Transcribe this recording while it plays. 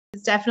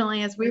It's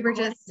definitely, as we were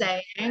just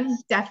saying,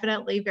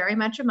 definitely very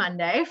much a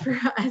Monday for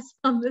us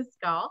on this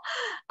call.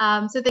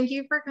 So thank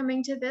you for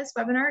coming to this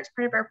webinar. It's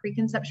part of our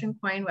Preconception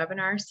CoIIN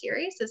webinar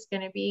series. It's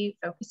going to be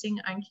focusing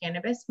on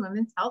cannabis and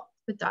women's health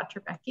with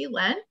Dr. Becky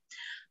Lin.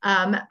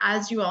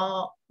 As you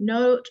all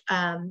note,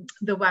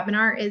 the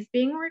webinar is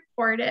being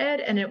recorded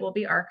and it will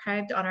be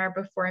archived on our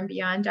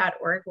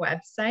beforeandbeyond.org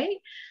website.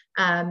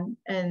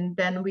 And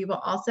then we will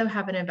also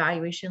have an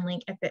evaluation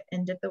link at the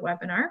end of the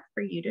webinar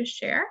for you to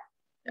share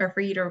or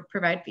for you to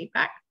provide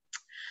feedback.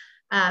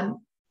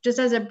 Just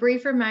as a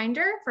brief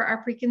reminder, for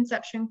our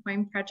Preconception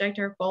CoIIN project,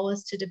 our goal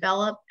is to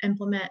develop,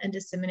 implement, and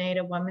disseminate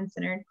a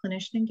woman-centered,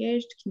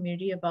 clinician-engaged,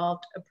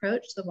 community-evolved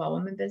approach to the Well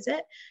Woman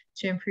Visit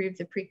to improve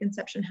the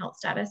preconception health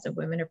status of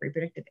women of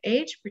reproductive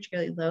age,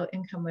 particularly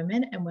low-income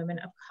women and women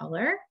of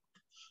color.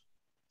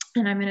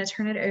 And I'm going to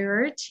turn it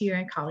over to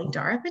my colleague,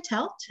 Dara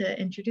Patel, to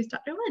introduce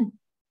Dr. Lin.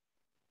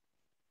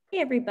 Hey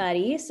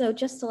everybody, so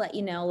just to let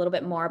you know a little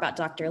bit more about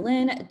Dr.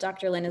 Lin.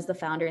 Dr. Lin is the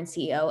founder and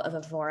CEO of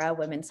Evora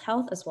Women's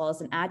Health, as well as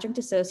an adjunct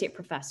associate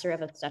professor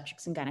of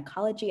obstetrics and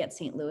gynecology at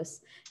St. Louis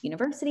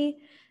University.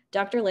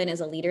 Dr. Lin is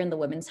a leader in the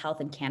women's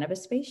health and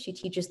cannabis space. She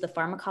teaches the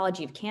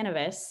pharmacology of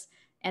cannabis,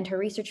 and her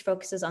research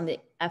focuses on the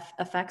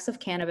effects of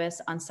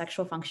cannabis on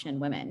sexual function in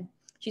women.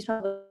 She's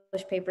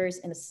published papers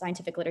in the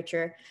scientific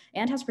literature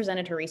and has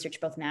presented her research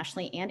both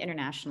nationally and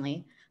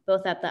internationally,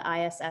 both at the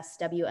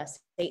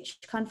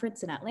ISSWSH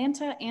conference in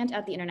Atlanta and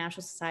at the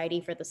International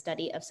Society for the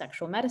Study of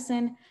Sexual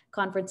Medicine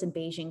conference in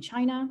Beijing,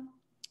 China.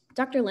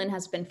 Dr. Lin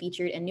has been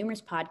featured in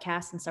numerous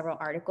podcasts and several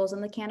articles in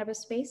the cannabis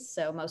space.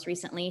 So most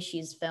recently,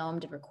 she's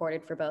filmed and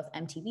recorded for both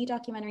MTV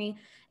documentary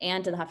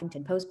and the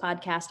Huffington Post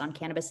podcast on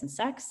cannabis and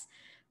sex.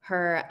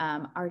 Her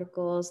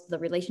articles, The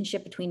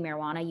Relationship Between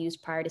Marijuana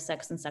Used Prior to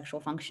Sex and Sexual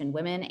Function in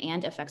Women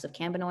and Effects of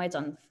Cannabinoids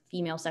on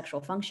Female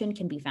Sexual Function,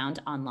 can be found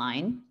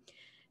online.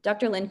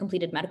 Dr. Lin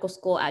completed medical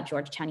school at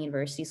Georgetown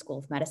University School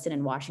of Medicine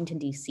in Washington,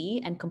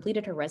 D.C., and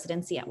completed her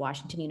residency at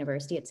Washington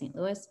University at St.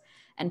 Louis,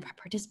 and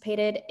practiced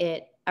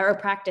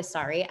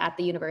at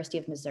the University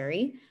of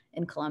Missouri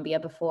in Columbia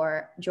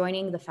before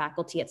joining the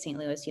faculty at St.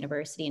 Louis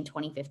University in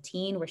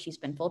 2015, where she's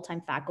been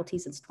full-time faculty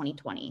since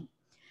 2020.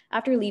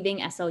 After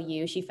leaving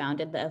SLU, she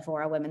founded the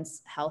Evora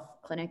Women's Health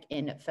Clinic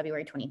in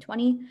February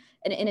 2020.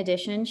 And in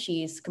addition,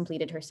 she's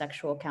completed her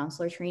sexual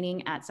counselor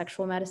training at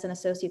Sexual Medicine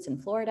Associates in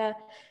Florida,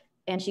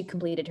 and she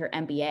completed her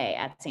MBA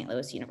at St.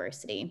 Louis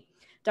University.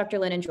 Dr.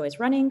 Lin enjoys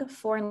running,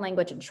 foreign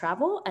language, and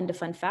travel. And a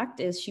fun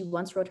fact is she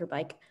once rode her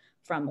bike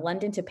from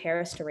London to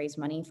Paris to raise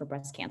money for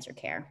breast cancer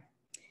care.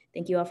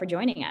 Thank you all for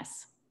joining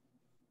us.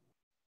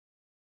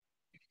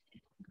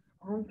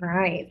 All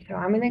right, so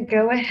I'm going to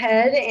go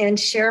ahead and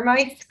share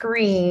my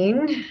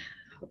screen.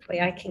 Hopefully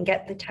I can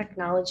get the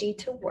technology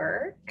to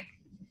work.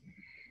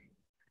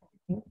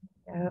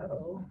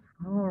 So,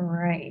 all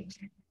right.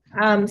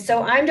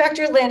 So I'm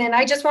Dr. Lin, and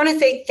I just want to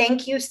say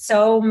thank you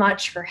so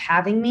much for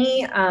having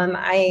me.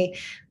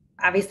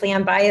 Obviously,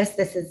 I'm biased.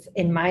 This is,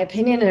 in my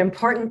opinion, an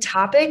important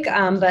topic,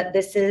 but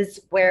this is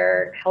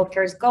where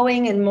healthcare is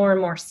going, and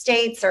more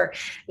states are,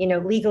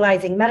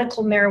 legalizing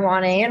medical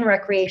marijuana and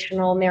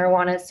recreational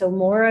marijuana. So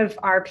more of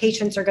our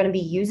patients are going to be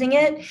using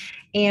it,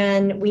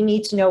 and we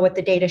need to know what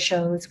the data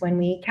shows when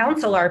we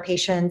counsel our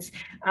patients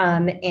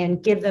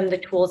and give them the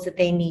tools that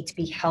they need to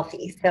be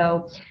healthy.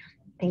 So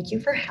thank you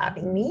for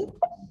having me.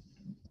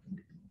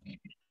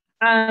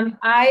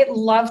 I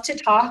love to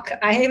talk.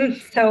 I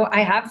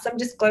have some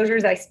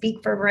disclosures. I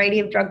speak for a variety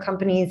of drug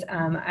companies.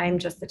 I'm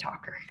just a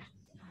talker.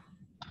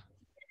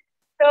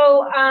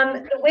 So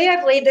the way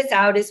I've laid this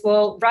out is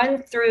we'll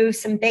run through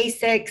some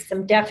basics,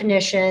 some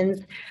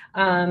definitions,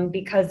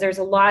 because there's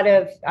a lot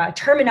of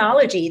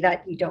terminology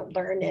that you don't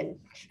learn in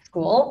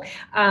school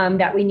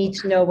that we need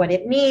to know what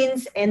it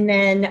means. And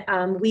then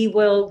we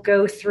will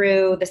go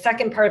through, the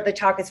second part of the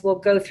talk is we'll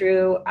go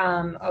through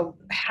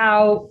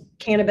how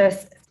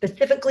cannabis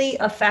specifically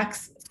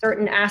affects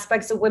certain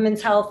aspects of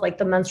women's health, like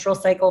the menstrual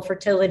cycle,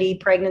 fertility,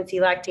 pregnancy,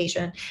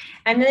 lactation.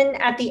 And then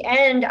at the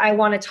end, I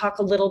want to talk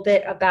a little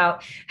bit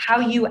about how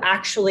you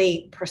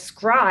actually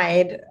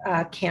prescribe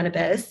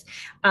cannabis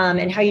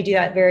and how you do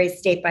that varies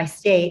state by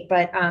state.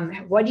 But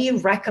what do you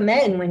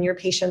recommend when your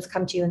patients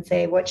come to you and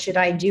say, what should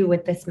I do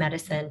with this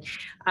medicine?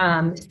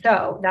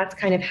 So that's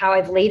kind of how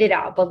I've laid it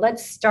out. But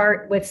let's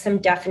start with some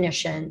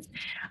definitions.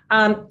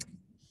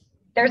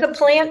 There's a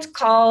plant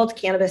called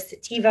cannabis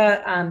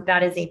sativa.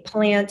 That is a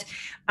plant.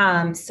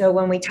 So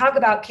when we talk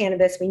about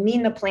cannabis, we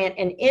mean the plant.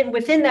 And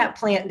within that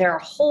plant, there are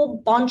a whole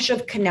bunch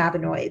of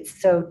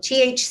cannabinoids. So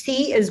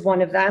THC is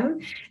one of them.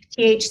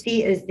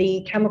 THC is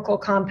the chemical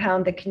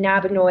compound, the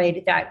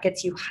cannabinoid that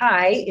gets you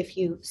high if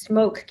you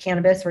smoke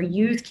cannabis or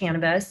use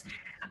cannabis.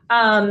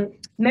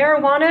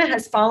 Marijuana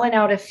has fallen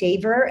out of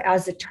favor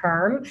as a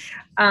term.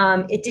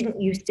 It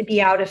didn't used to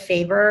be out of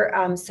favor.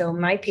 So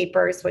my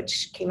papers,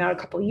 which came out a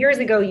couple of years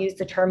ago, use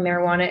the term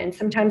marijuana, and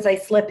sometimes I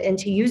slip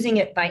into using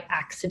it by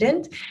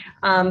accident.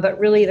 But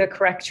really the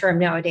correct term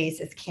nowadays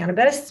is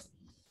cannabis.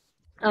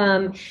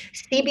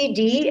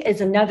 CBD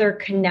is another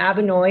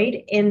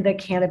cannabinoid in the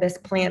cannabis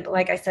plant. But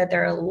like I said,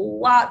 there are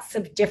lots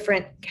of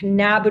different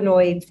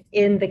cannabinoids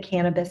in the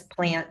cannabis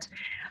plant.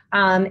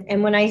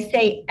 And when I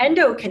say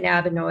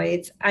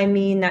endocannabinoids, I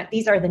mean that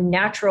these are the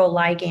natural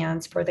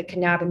ligands for the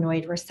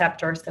cannabinoid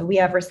receptor. So we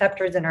have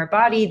receptors in our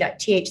body that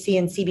THC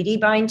and CBD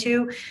bind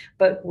to,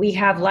 but we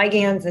have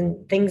ligands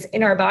and things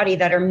in our body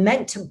that are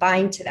meant to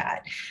bind to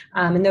that.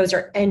 And those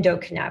are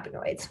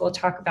endocannabinoids. We'll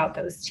talk about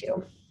those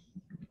too.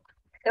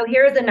 So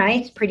here's a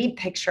nice, pretty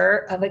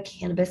picture of a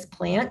cannabis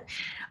plant.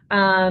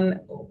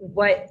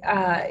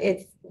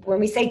 When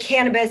we say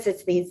cannabis,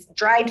 it's these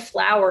dried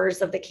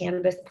flowers of the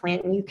cannabis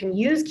plant, and you can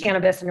use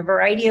cannabis in a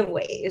variety of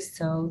ways.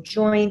 So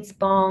joints,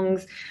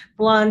 bongs,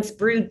 blunts,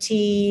 brewed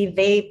tea,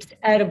 vapes,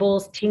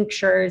 edibles,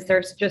 tinctures.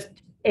 There's just,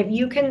 if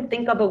you can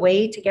think of a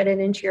way to get it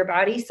into your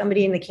body,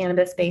 somebody in the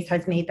cannabis space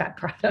has made that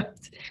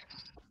product.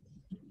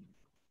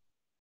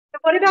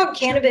 What about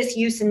cannabis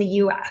use in the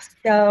US?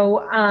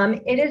 So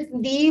it is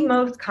the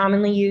most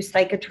commonly used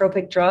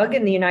psychotropic drug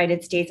in the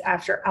United States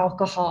after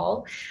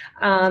alcohol.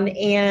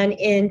 And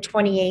in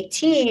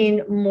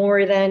 2018,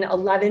 more than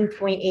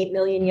 11.8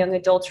 million young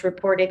adults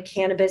reported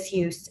cannabis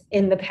use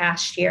in the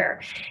past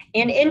year.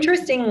 And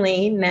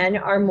interestingly, men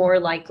are more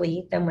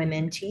likely than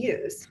women to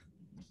use.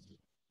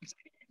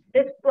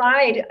 This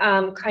slide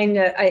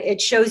it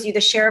shows you the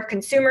share of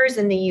consumers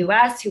in the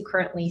US who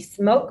currently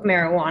smoke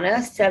marijuana,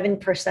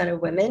 7%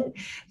 of women,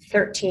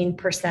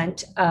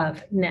 13%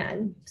 of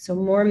men. So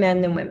more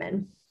men than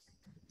women.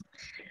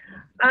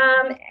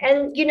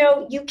 And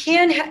you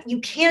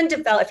can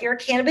develop, if you're a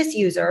cannabis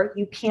user,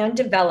 you can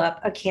develop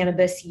a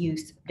cannabis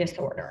use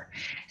disorder.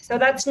 So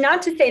that's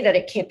not to say that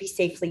it can't be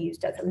safely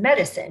used as a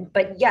medicine,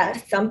 but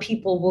yes, some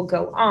people will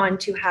go on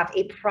to have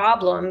a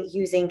problem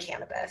using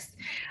cannabis.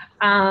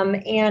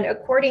 And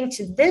according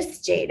to this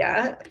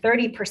data,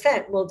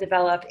 30% will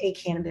develop a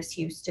cannabis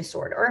use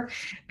disorder.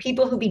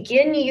 People who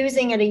begin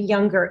using at a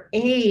younger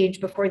age,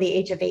 before the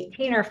age of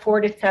 18, are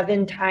 4 to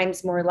 7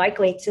 times more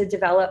likely to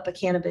develop a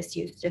cannabis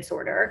use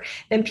disorder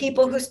than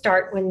people who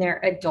start when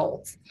they're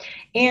adults.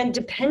 And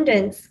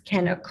dependence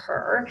can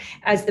occur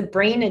as the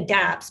brain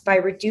adapts by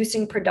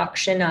reducing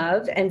production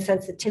of and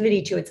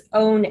sensitivity to its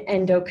own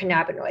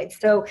endocannabinoids.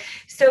 So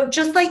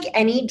just like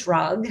any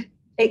drug,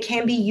 it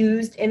can be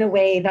used in a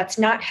way that's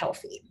not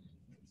healthy.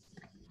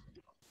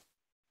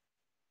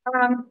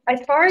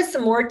 As far as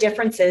some more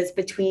differences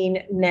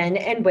between men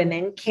and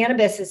women,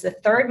 cannabis is the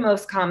third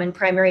most common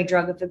primary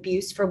drug of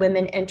abuse for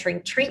women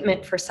entering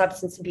treatment for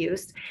substance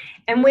abuse.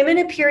 And women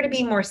appear to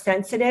be more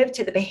sensitive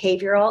to the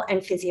behavioral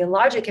and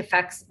physiologic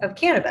effects of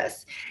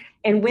cannabis.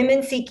 And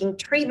women seeking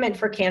treatment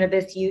for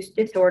cannabis use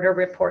disorder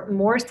report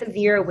more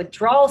severe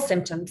withdrawal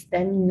symptoms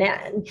than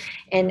men.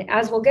 And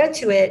as we'll get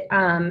to it,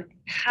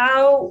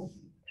 how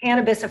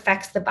cannabis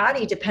affects the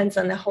body depends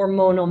on the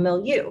hormonal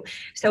milieu.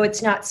 So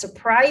it's not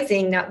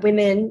surprising that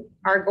women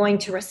are going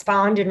to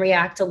respond and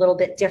react a little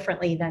bit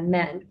differently than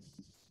men.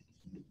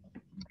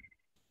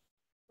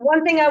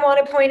 One thing I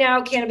want to point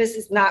out, cannabis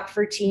is not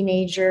for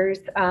teenagers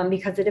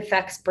because it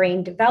affects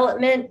brain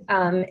development.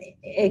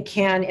 It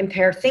can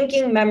impair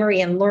thinking, memory,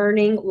 and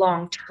learning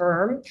long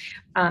term.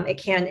 It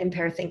can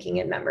impair thinking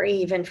and memory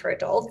even for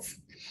adults.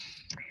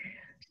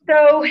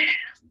 So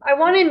I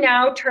want to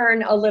now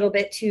turn a little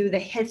bit to the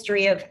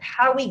history of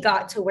how we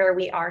got to where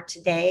we are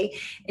today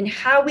and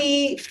how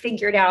we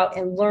figured out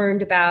and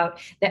learned about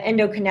the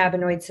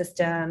endocannabinoid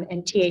system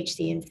and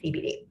THC and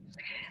CBD.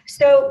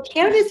 So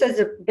cannabis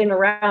has been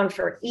around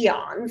for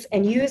eons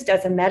and used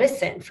as a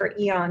medicine for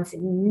eons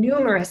in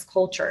numerous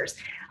cultures.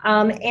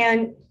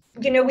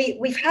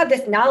 We've had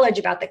this knowledge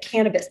about the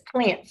cannabis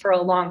plant for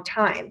a long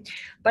time,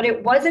 but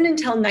it wasn't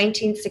until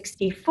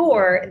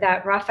 1964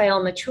 that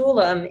Raphael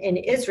Mechoulam in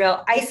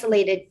Israel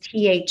isolated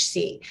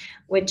THC,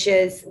 which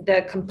is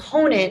the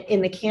component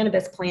in the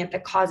cannabis plant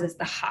that causes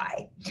the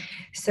high.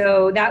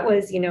 So that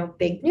was,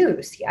 big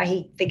news.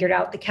 He figured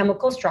out the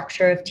chemical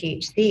structure of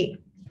THC.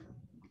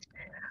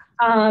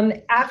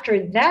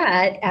 After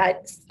that,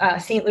 at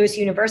St. Louis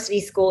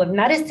University School of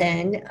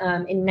Medicine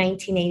in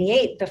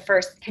 1988, the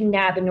first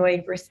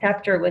cannabinoid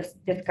receptor was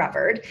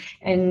discovered,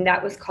 and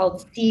that was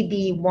called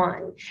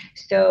CB1.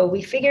 So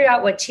we figured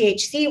out what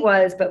THC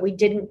was, but we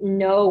didn't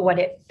know what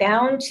it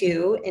bound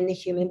to in the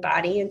human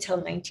body until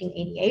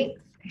 1988.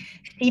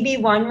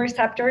 CB1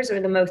 receptors are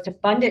the most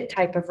abundant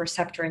type of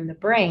receptor in the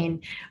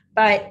brain.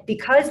 But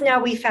because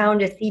now we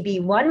found a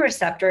CB1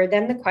 receptor,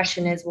 then the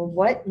question is, well,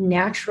 what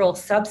natural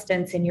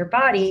substance in your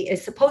body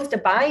is supposed to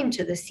bind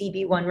to the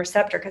CB1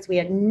 receptor? Because we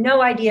had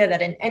no idea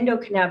that an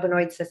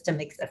endocannabinoid system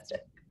existed.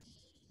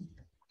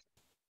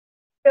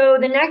 So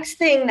the next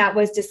thing that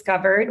was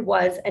discovered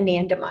was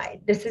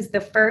anandamide. This is the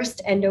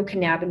first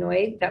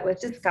endocannabinoid that was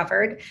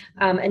discovered.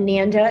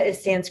 Ananda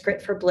is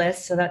Sanskrit for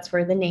bliss, so that's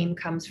where the name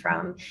comes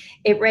from.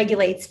 It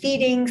regulates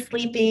feeding,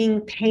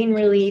 sleeping, pain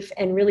relief,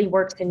 and really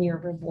works in your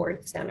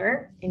reward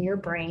center in your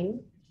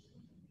brain.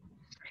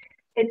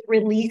 It's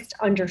released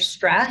under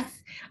stress.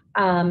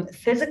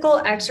 Physical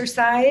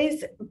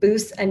exercise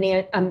boosts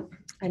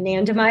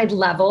anandamide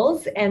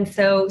levels. And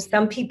so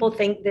some people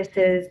think this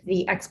is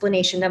the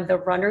explanation of the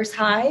runner's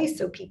high.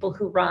 So people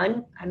who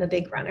run, I'm a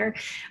big runner,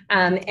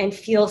 and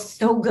feel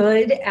so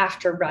good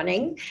after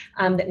running,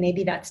 that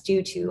maybe that's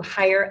due to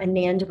higher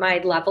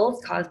anandamide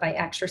levels caused by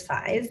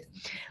exercise.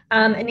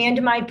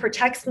 Anandamide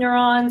protects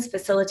neurons,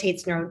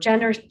 facilitates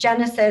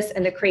neurogenesis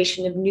and the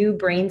creation of new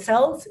brain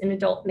cells in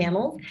adult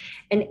mammals.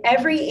 And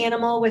every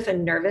animal with a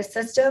nervous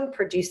system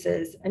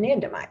produces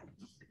anandamide.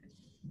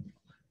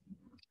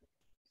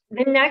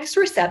 The next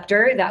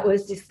receptor that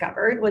was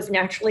discovered was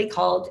naturally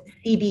called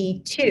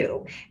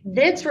CB2.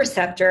 This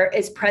receptor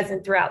is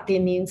present throughout the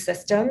immune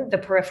system, the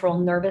peripheral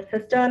nervous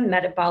system,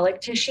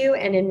 metabolic tissue,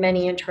 and in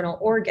many internal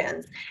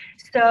organs.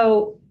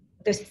 So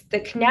the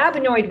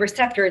cannabinoid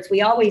receptors,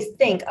 we always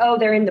think, oh,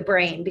 they're in the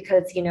brain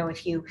because,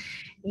 if you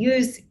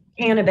use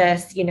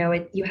cannabis,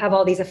 you have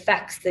all these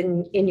effects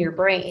in your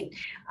brain.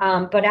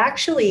 But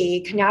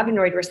actually,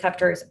 cannabinoid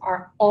receptors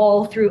are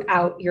all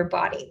throughout your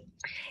body.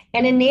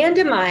 And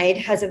anandamide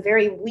has a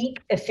very weak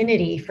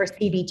affinity for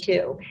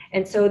CB2.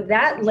 And so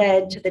that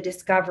led to the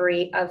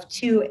discovery of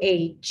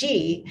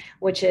 2-AG,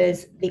 which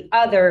is the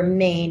other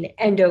main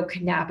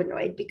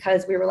endocannabinoid,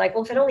 because we were like,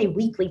 well, if it only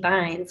weakly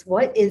binds,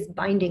 what is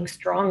binding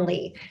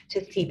strongly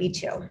to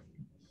CB2?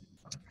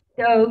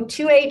 So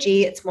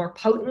 2-AG, it's more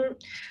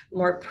potent,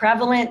 more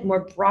prevalent,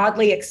 more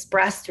broadly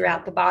expressed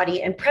throughout the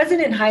body, and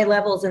present in high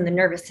levels in the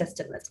nervous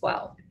system as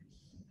well.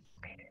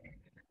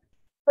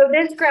 So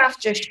this graph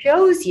just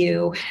shows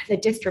you the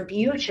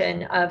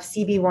distribution of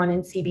CB1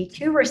 and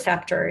CB2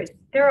 receptors.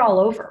 They're all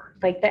over.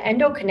 Like the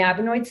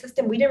endocannabinoid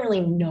system, we didn't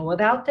really know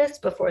about this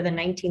before the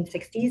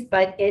 1960s,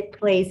 but it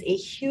plays a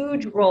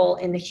huge role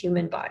in the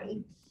human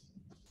body.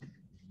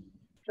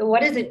 So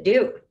what does it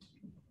do?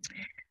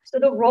 So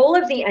the role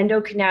of the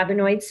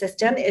endocannabinoid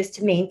system is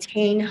to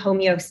maintain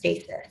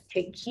homeostasis,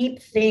 to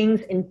keep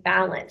things in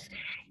balance.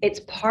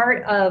 It's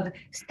part of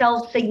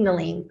cell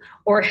signaling,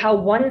 or how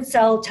one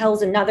cell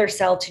tells another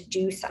cell to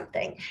do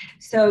something.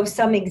 So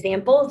some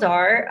examples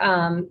are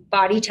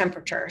body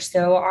temperature.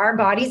 So our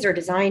bodies are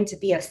designed to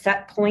be a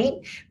set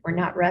point. We're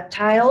not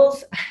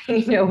reptiles,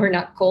 we're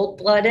not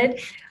cold-blooded.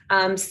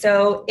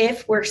 So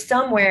if we're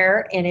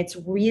somewhere and it's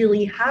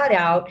really hot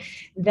out,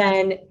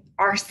 then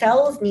our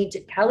cells need to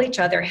tell each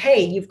other,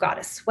 hey, you've got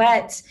to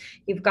sweat,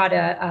 you've got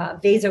to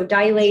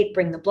vasodilate,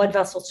 bring the blood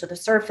vessels to the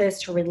surface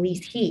to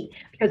release heat,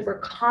 because we're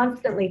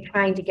constantly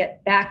trying to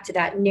get back to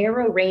that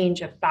narrow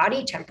range of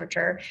body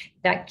temperature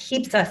that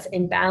keeps us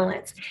in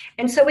balance.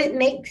 And so it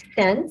makes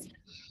sense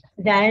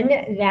then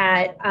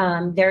that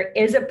there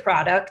is a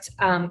product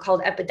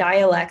called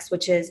Epidiolex,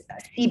 which is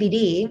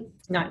CBD,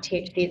 not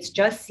THC, it's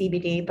just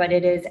CBD, but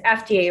it is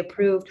FDA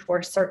approved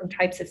for certain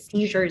types of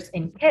seizures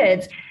in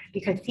kids,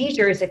 because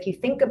seizures, if you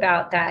think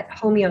about that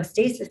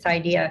homeostasis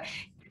idea,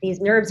 these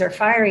nerves are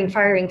firing, and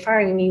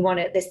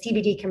the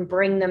CBD can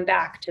bring them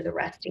back to the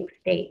resting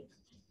state.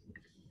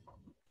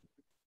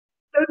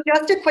 So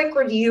just a quick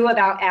review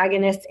about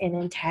agonists and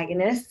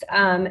antagonists.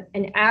 An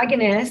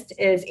agonist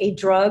is a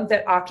drug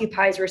that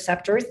occupies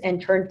receptors and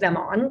turns them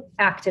on,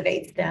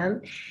 activates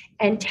them.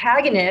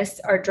 Antagonists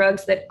are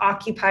drugs that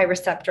occupy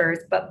receptors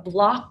but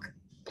block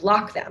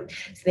them,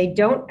 so they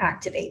don't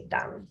activate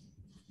them.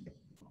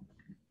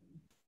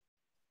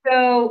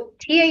 So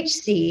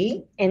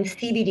THC and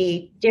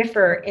CBD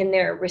differ in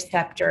their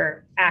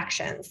receptor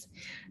actions.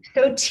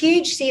 So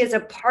THC is a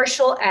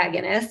partial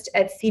agonist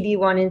at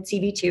CB1 and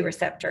CB2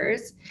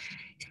 receptors.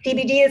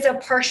 CBD is a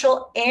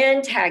partial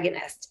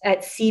antagonist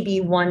at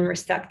CB1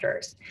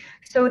 receptors.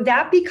 So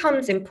that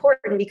becomes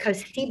important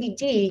because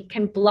CBD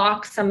can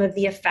block some of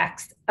the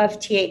effects of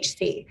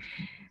THC.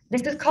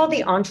 This is called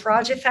the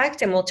entourage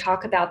effect, and we'll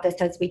talk about this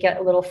as we get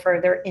a little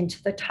further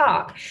into the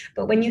talk.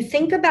 But when you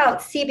think about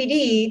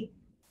CBD,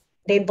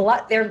 they're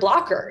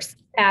blockers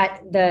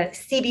at the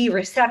CB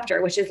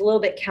receptor, which is a little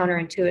bit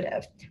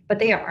counterintuitive, but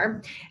they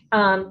are.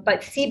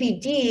 But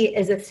CBD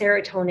is a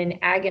serotonin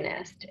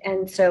agonist.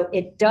 And so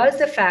it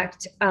does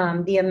affect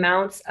the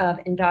amounts of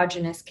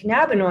endogenous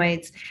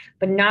cannabinoids,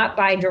 but not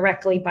by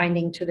directly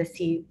binding to the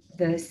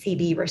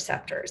CB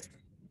receptors.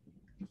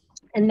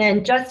 And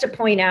then just to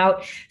point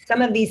out,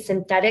 some of these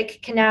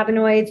synthetic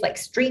cannabinoids, like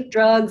street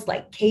drugs,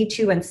 like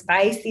K2 and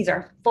spice, these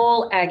are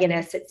full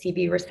agonists at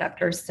CB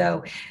receptors,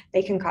 so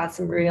they can cause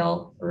some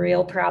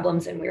real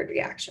problems and weird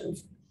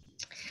reactions.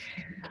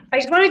 I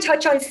just want to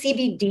touch on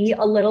CBD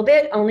a little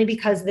bit, only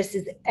because this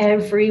is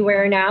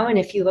everywhere now. And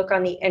if you look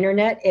on the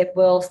internet,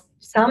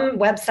 some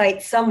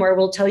website somewhere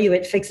will tell you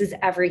it fixes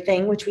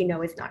everything, which we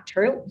know is not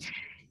true.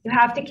 You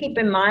have to keep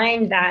in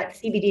mind that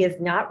CBD is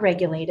not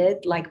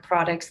regulated like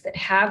products that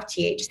have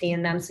THC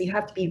in them. So you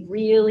have to be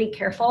really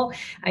careful.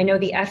 I know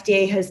the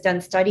FDA has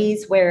done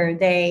studies where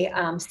they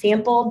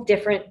sampled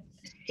different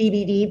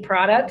CBD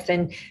products,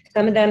 and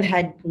some of them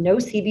had no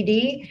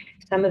CBD.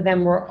 Some of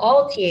them were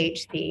all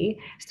THC.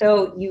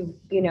 So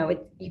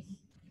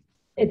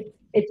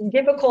it's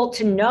difficult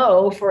to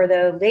know for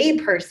the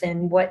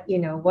layperson what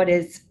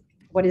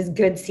is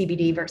good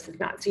CBD versus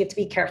not. So you have to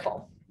be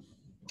careful.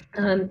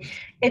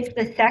 It's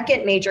the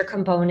second major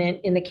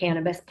component in the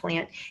cannabis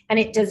plant, and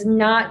it does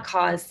not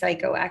cause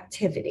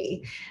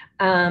psychoactivity.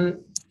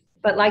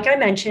 But like I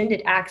mentioned,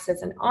 it acts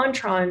as an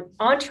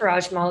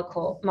entourage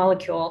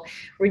molecule,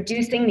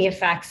 reducing the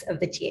effects of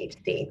the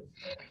THC.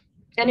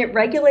 And it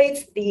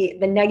regulates the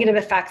negative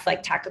effects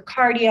like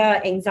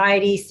tachycardia,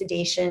 anxiety,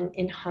 sedation,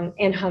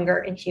 and hunger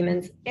in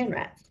humans and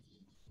rats.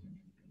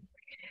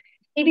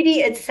 CBD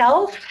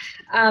itself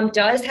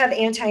does have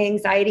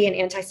anti-anxiety and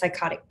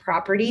antipsychotic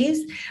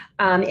properties.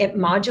 It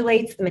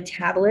modulates the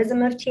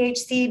metabolism of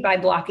THC by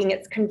blocking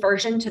its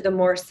conversion to the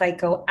more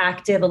psychoactive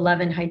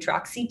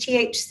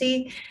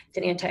 11-hydroxy-THC. It's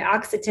an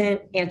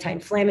antioxidant,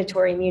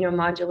 anti-inflammatory,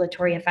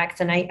 immunomodulatory effects.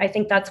 And I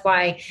think that's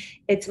why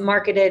it's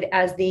marketed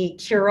as the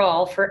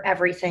cure-all for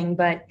everything,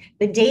 but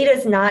the data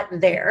is not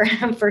there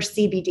for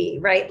CBD,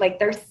 right? Like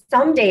there's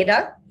some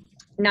data,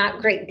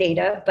 not great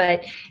data,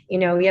 but you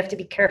have to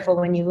be careful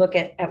when you look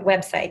at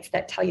websites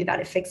that tell you that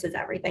it fixes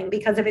everything,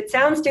 because if it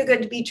sounds too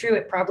good to be true,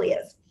 it probably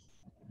is.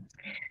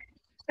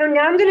 So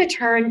now I'm going to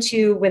turn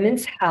to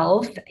women's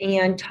health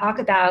and talk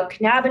about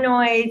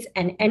cannabinoids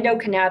and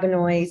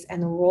endocannabinoids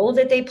and the role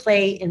that they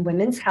play in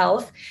women's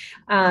health.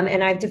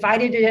 And I've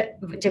divided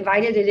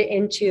it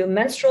into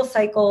menstrual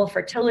cycle,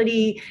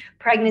 fertility,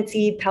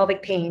 pregnancy,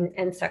 pelvic pain,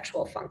 and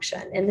sexual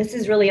function. And this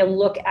is really a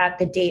look at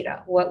the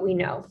data, what we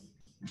know.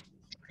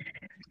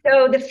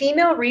 So the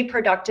female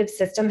reproductive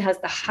system has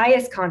the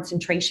highest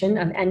concentration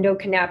of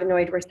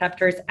endocannabinoid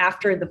receptors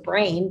after the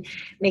brain,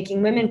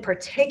 making women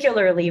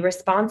particularly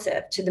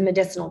responsive to the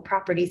medicinal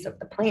properties of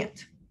the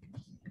plant.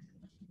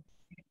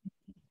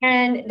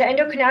 And the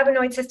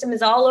endocannabinoid system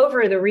is all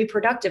over the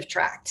reproductive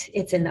tract.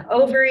 It's in the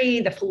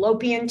ovary, the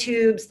fallopian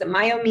tubes, the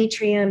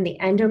myometrium, the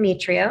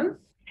endometrium.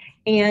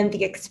 And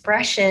the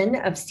expression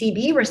of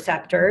CB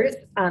receptors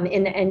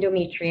in the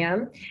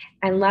endometrium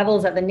and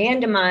levels of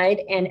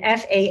anandamide, and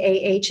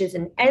FAAH is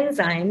an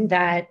enzyme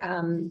that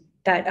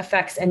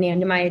affects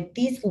anandamide.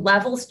 These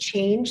levels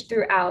change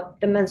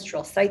throughout the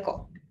menstrual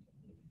cycle.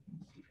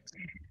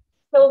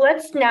 So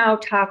let's now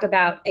talk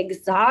about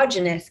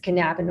exogenous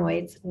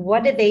cannabinoids.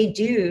 What do they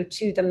do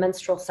to the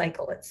menstrual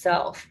cycle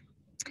itself?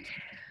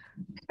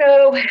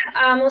 So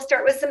we'll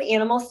start with some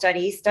animal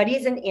studies.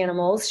 Studies in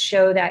animals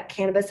show that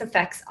cannabis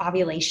affects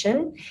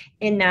ovulation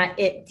in that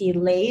it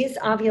delays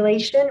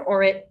ovulation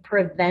or it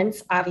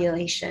prevents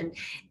ovulation.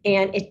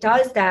 And it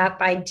does that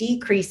by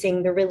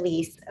decreasing the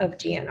release of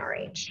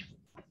GnRH.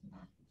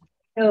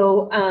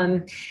 So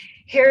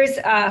here's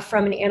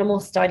from an animal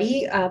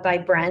study by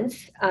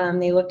Brents.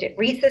 They looked at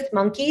rhesus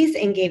monkeys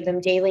and gave them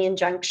daily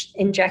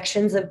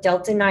injections of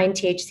delta-9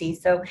 THC.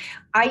 So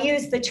I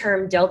use the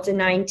term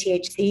delta-9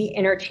 THC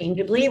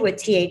interchangeably with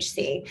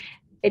THC.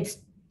 It's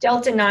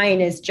delta-9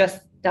 is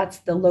just, that's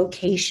the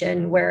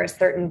location where a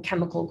certain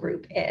chemical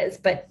group is,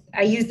 but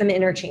I use them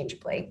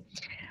interchangeably.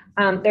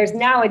 There's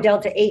now a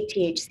delta-8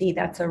 THC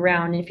that's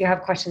around. And if you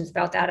have questions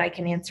about that, I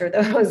can answer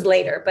those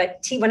later.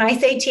 But when I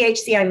say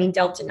THC, I mean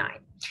delta-9.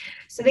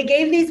 So they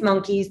gave these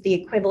monkeys the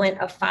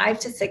equivalent of 5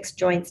 to 6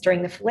 joints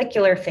during the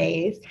follicular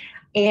phase,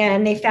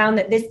 and they found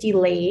that this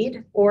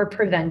delayed or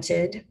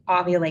prevented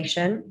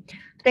ovulation.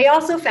 They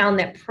also found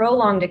that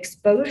prolonged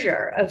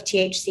exposure of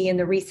THC in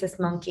the rhesus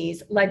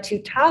monkeys led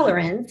to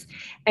tolerance,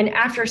 and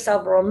after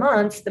several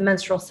months, the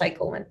menstrual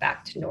cycle went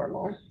back to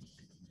normal.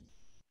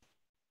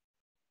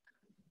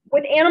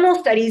 With animal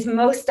studies,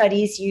 most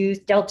studies use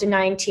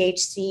delta-9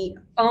 THC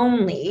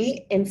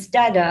only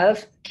instead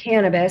of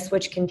cannabis,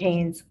 which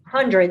contains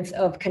hundreds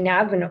of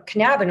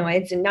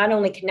cannabinoids, and not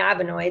only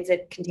cannabinoids,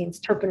 it contains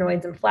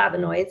terpenoids and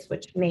flavonoids,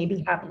 which may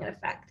be having an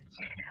effect.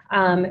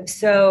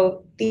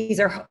 So these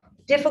are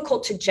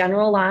difficult to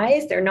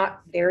generalize. They're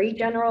not very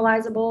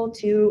generalizable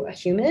to a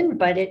human,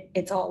 but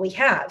it's all we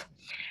have.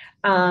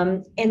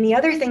 And the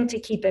other thing to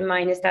keep in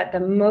mind is that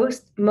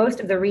most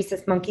of the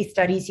rhesus monkey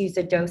studies used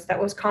a dose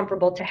that was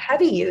comparable to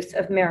heavy use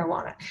of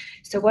marijuana.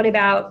 So what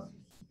about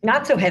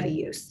not so heavy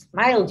use,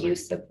 mild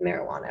use of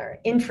marijuana, or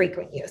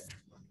infrequent use?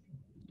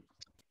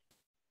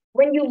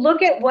 When you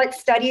look at what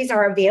studies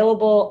are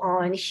available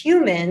on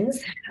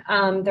humans,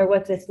 there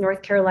was this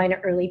North Carolina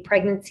early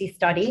pregnancy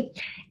study,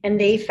 and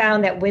they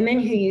found that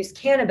women who use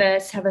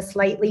cannabis have a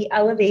slightly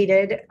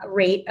elevated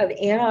rate of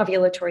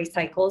anovulatory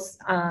cycles.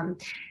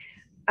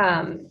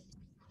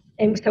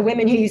 And so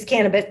women who use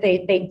cannabis,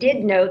 they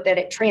did note that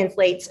it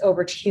translates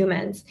over to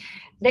humans.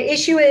 The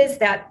issue is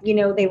that,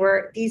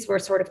 these were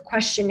sort of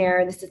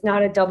questionnaire. This is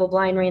not a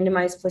double-blind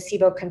randomized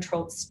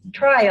placebo-controlled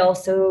trial.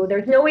 So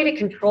there's no way to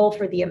control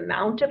for the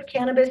amount of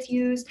cannabis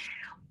used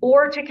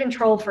or to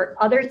control for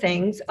other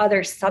things,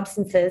 other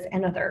substances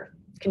and other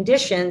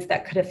conditions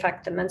that could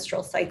affect the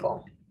menstrual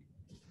cycle.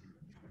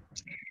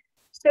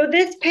 So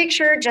this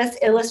picture just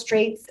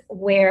illustrates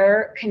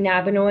where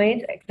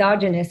cannabinoids,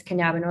 exogenous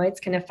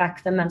cannabinoids, can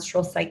affect the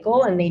menstrual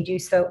cycle, and they do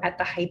so at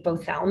the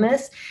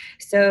hypothalamus.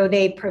 So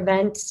they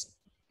prevent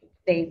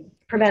the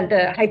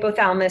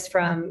hypothalamus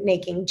from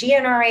making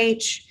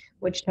GnRH,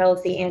 which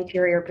tells the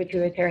anterior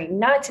pituitary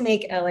not to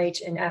make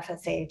LH and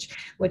FSH,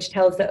 which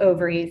tells the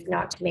ovaries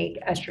not to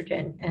make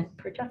estrogen and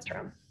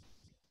progesterone.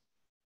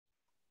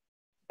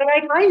 But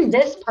I find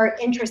this part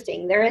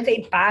interesting. There is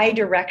a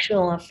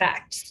bidirectional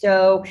effect.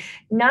 So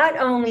not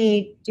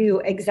only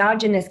do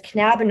exogenous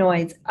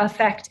cannabinoids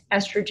affect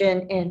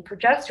estrogen and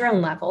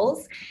progesterone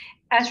levels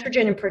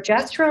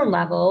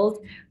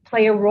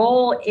play a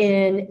role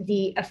in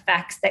the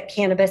effects that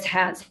cannabis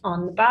has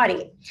on the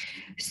body.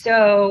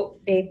 So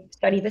they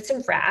study this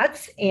in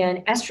rats, and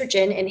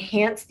estrogen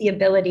enhanced the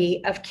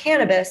ability of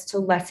cannabis to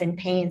lessen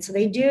pain. So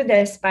they do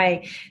this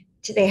by,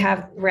 they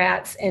have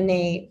rats and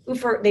they do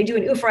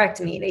an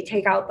oophorectomy. They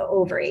take out the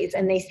ovaries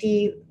and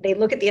they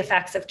look at the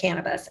effects of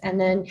cannabis. And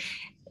then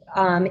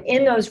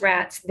in those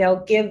rats,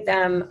 they'll give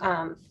them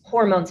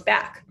hormones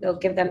back. They'll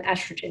give them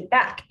estrogen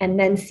back and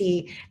then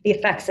see the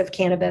effects of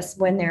cannabis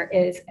when there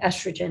is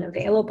estrogen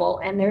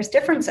available. And there's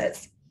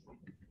differences.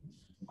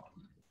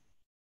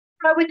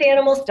 With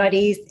animal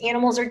studies,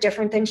 animals are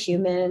different than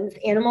humans.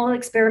 Animal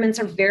experiments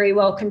are very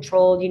well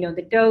controlled. You know,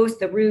 the dose,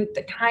 the route,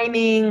 the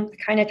timing,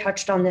 kind of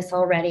touched on this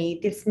already.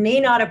 This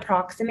may not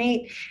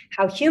approximate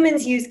how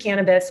humans use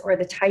cannabis or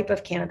the type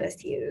of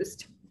cannabis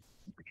used.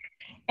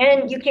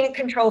 And you can't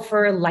control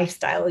for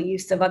lifestyle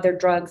use of other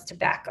drugs,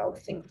 tobacco,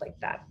 things like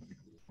that.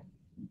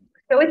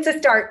 So it's a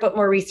start, but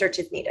more research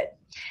is needed.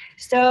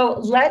 So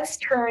let's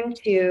turn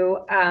to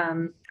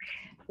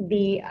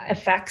the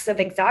effects of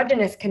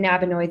exogenous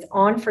cannabinoids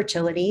on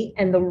fertility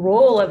and the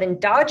role of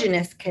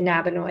endogenous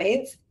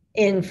cannabinoids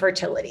in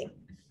fertility.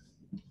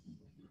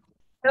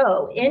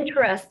 So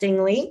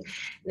interestingly,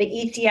 the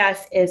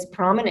ECS is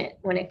prominent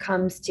when it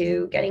comes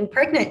to getting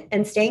pregnant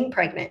and staying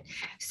pregnant.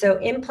 So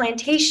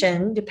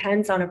implantation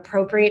depends on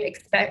appropriate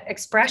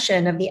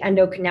expression of the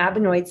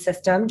endocannabinoid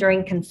system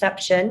during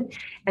conception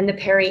and the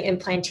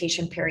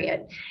peri-implantation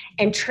period.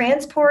 And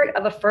transport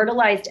of a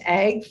fertilized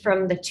egg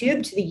from the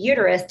tube to the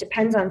uterus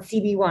depends on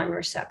CB1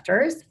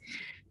 receptors.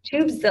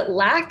 Tubes that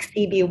lack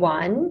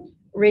CB1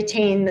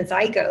 retain the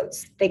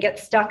zygotes. They get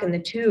stuck in the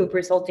tube,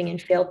 resulting in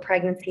failed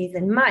pregnancies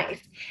in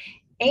mice.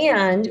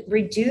 And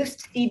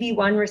reduced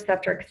CB1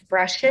 receptor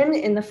expression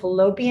in the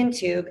fallopian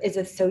tube is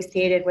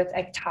associated with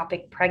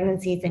ectopic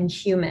pregnancies in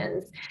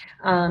humans.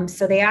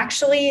 So they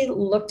actually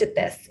looked at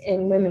this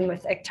in women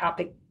with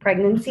ectopic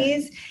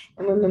pregnancies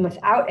and women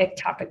without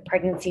ectopic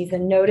pregnancies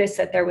and noticed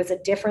that there was a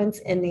difference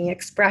in the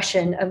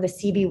expression of the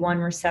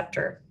CB1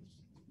 receptor.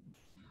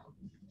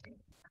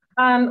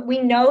 We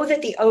know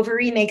that the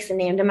ovary makes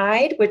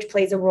anandamide, which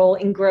plays a role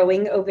in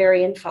growing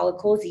ovarian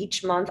follicles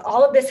each month.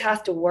 All of this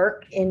has to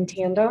work in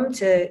tandem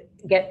to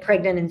get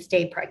pregnant and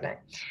stay pregnant.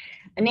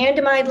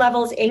 Anandamide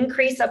levels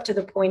increase up to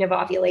the point of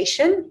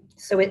ovulation,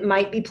 so it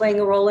might be playing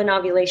a role in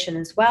ovulation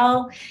as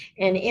well.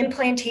 And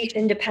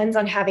implantation depends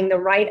on having the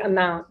right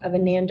amount of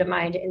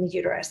anandamide in the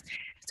uterus.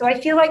 So I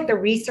feel like the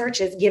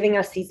research is giving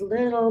us these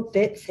little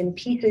bits and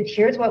pieces.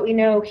 Here's what we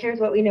know, here's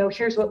what we know,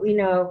 here's what we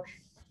know.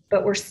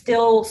 But we're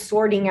still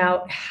sorting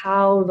out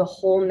how the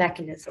whole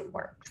mechanism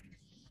works.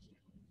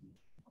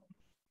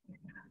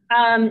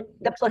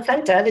 The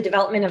placenta, the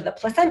development of the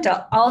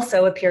placenta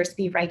also appears to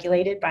be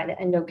regulated by the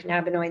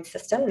endocannabinoid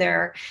system. There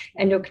are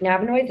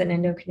endocannabinoids and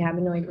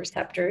endocannabinoid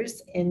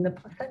receptors in the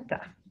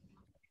placenta.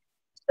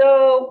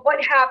 So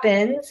what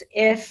happens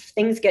if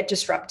things get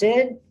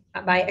disrupted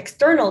by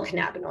external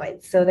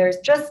cannabinoids? So there's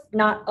just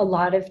not a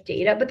lot of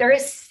data, but there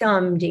is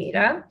some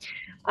data.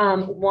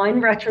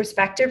 One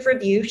retrospective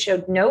review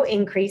showed no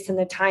increase in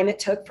the time it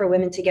took for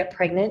women to get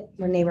pregnant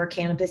when they were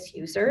cannabis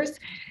users.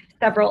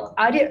 Several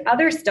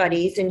other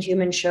studies in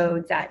humans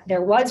showed that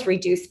there was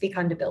reduced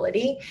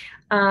fecundability.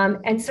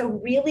 And so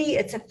really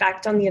its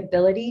effect on the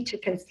ability to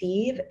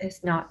conceive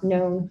is not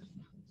known.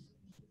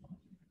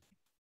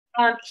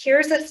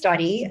 Here's a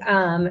study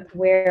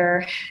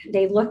where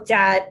they looked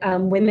at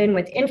women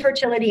with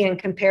infertility and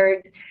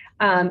compared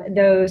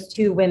those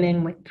to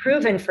women with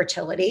proven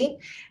fertility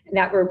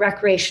that were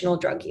recreational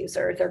drug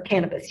users or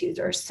cannabis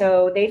users.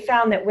 So they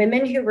found that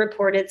women who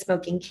reported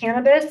smoking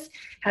cannabis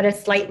had a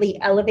slightly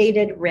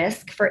elevated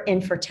risk for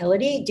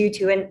infertility due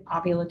to an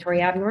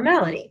ovulatory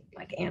abnormality,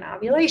 like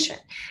anovulation.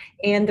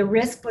 And the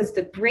risk was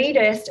the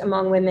greatest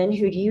among women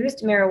who'd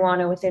used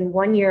marijuana within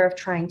 1 year of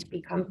trying to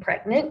become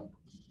pregnant.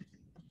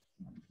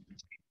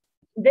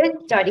 This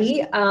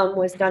study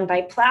was done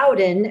by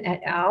Plowden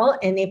et al.,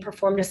 and they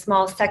performed a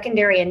small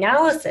secondary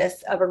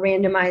analysis of a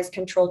randomized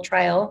controlled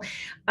trial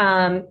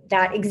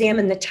that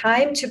examined the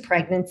time to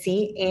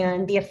pregnancy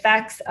and the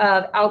effects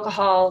of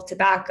alcohol,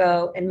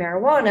 tobacco, and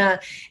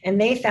marijuana. And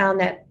they found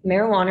that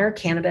marijuana or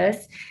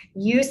cannabis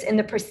use in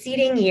the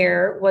preceding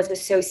year was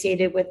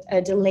associated with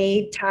a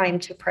delayed time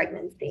to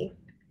pregnancy.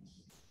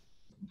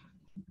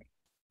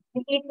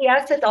 The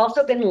ECS has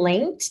also been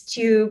linked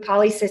to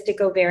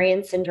polycystic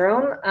ovarian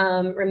syndrome.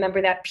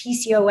 Remember that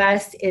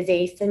PCOS is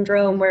a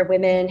syndrome where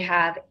women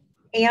have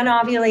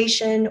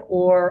anovulation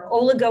or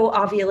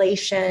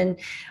oligo-ovulation.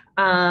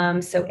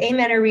 So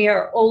amenorrhea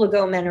or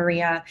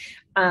oligomenorrhea.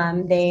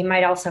 They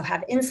might also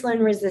have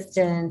insulin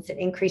resistance. It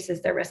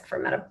increases their risk for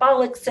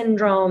metabolic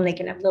syndrome. They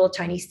can have little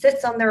tiny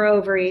cysts on their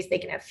ovaries. They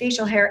can have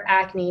facial hair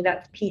acne.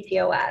 That's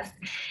PCOS.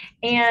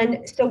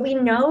 And so we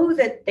know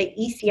that the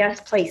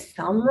ECS plays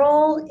some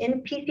role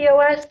in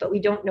PCOS, but we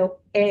don't know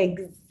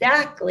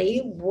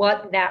exactly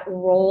what that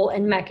role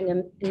and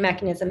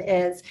mechanism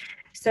is.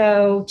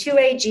 So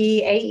 2-AG,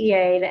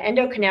 AEA, the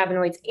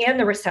endocannabinoids, and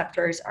the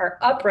receptors are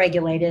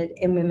upregulated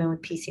in women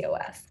with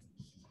PCOS.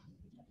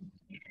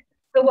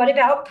 So what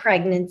about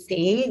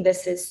pregnancy?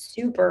 This is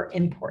super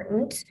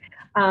important.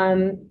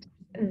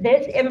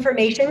 This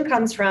information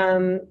comes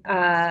from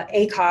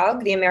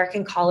ACOG, the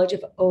American College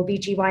of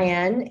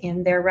OBGYN,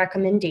 and their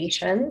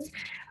recommendations.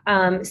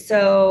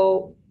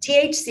 So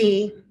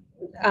THC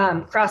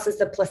crosses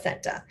the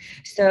placenta.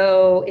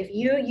 So if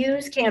you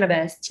use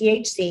cannabis,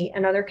 THC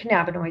and other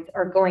cannabinoids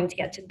are going to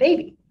get to the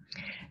baby.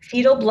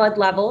 Fetal blood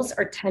levels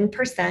are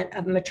 10%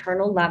 of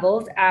maternal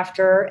levels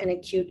after an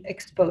acute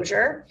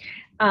exposure.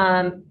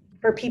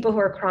 For people who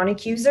are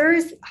chronic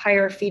users,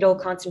 higher fetal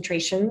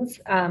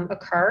concentrations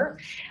occur.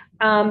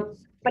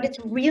 But it's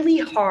really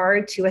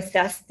hard to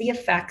assess the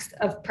effects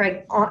of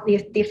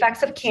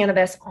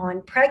cannabis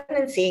on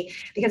pregnancy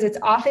because it's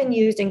often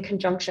used in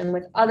conjunction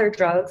with other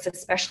drugs,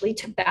 especially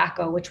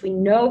tobacco, which we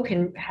know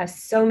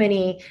has so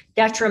many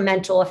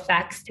detrimental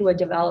effects to a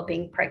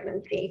developing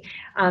pregnancy.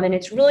 And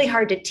it's really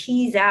hard to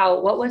tease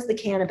out what was the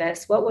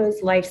cannabis, what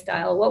was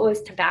lifestyle, what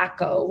was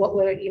tobacco, what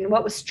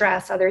was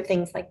stress, other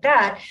things like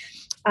that.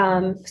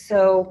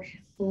 So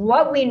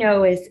what we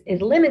know is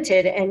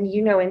limited, and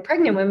in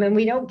pregnant women,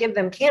 we don't give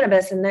them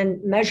cannabis and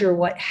then measure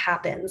what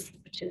happens,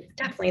 which is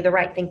definitely the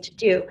right thing to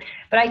do.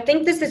 But I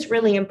think this is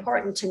really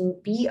important to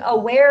be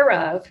aware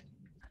of,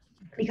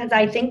 because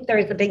I think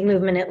there's a big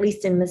movement, at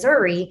least in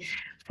Missouri,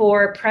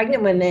 for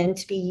pregnant women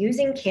to be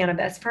using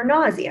cannabis for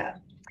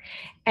nausea.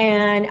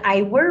 And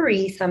I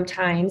worry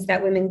sometimes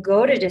that women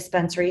go to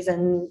dispensaries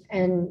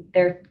and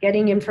they're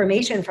getting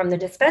information from the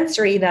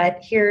dispensary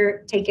that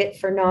here, take it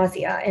for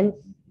nausea. And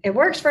it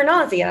works for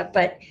nausea,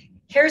 but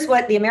here's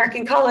what the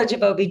American College of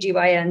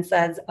OBGYN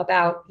says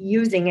about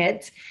using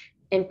it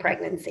in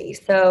pregnancy.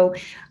 So,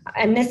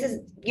 and this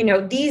is,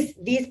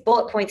 these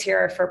bullet points here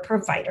are for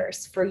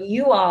providers, for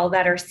you all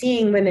that are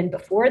seeing women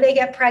before they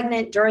get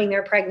pregnant, during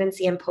their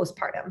pregnancy, and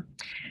postpartum.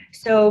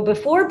 So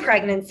before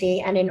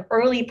pregnancy and in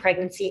early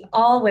pregnancy,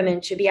 all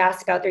women should be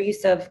asked about their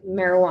use of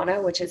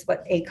marijuana, which is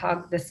what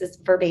ACOG, this is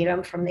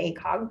verbatim from the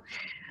ACOG.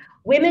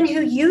 Women who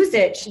use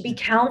it should be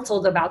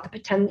counseled about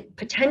the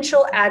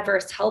potential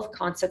adverse health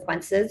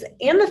consequences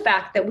and the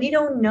fact that we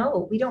don't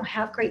know, we don't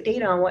have great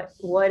data on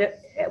what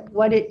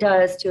it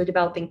does to a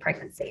developing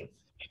pregnancy.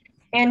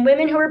 And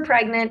women who are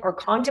pregnant or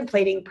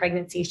contemplating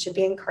pregnancy should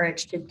be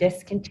encouraged to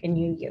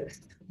discontinue use.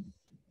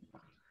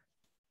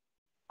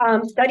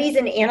 Studies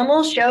in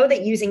animals show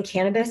that using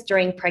cannabis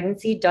during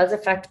pregnancy does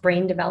affect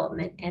brain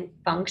development and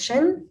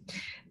function.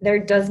 There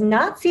does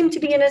not seem to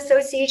be an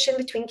association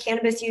between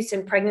cannabis use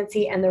in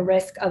pregnancy and the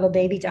risk of a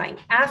baby dying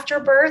after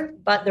birth,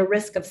 but the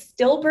risk of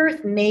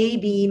stillbirth may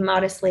be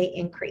modestly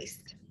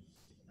increased.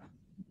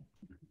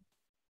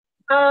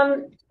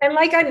 And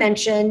like I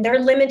mentioned, there are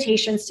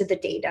limitations to the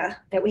data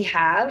that we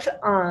have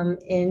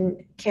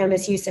in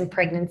cannabis use in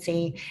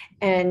pregnancy,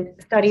 and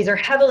studies are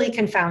heavily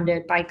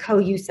confounded by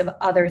co-use of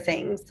other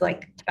things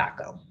like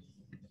tobacco.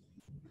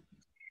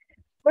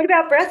 What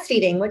about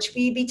breastfeeding? What should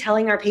we be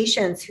telling our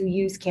patients who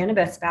use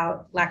cannabis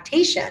about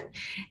lactation?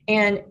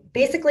 And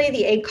basically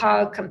the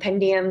ACOG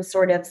compendium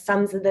sort of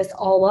sums this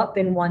all up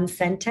in one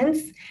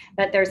sentence,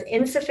 that there's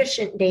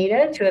insufficient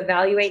data to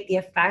evaluate the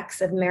effects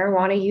of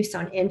marijuana use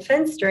on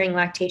infants during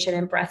lactation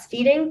and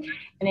breastfeeding.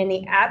 And in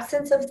the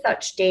absence of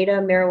such data,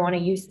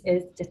 marijuana use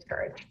is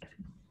discouraged.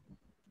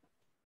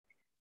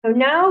 So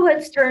now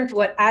let's turn to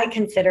what I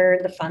consider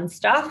the fun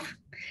stuff.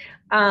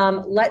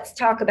 Let's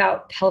talk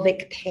about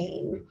pelvic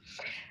pain.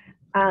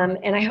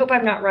 And I hope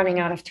I'm not running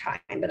out of time,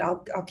 but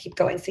I'll keep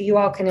going. So you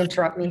all can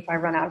interrupt me if I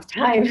run out of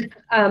time.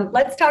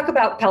 Let's talk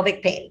about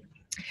pelvic pain.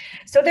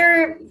 So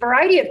there are a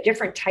variety of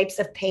different types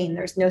of pain.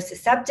 There's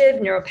nociceptive,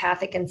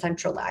 neuropathic, and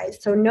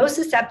centralized. So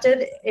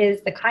nociceptive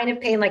is the kind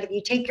of pain, like if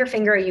you take your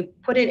finger, you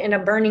put it in a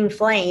burning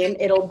flame,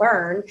 it'll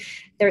burn.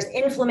 There's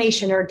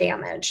inflammation or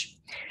damage.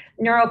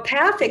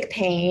 Neuropathic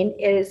pain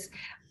is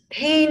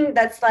pain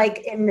that's like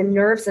in the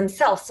nerves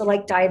themselves, so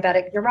like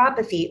diabetic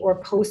neuropathy or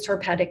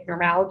post-herpetic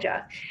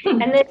neuralgia. And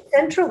then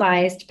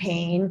centralized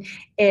pain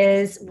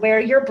is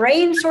where your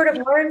brain sort of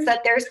learns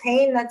that there's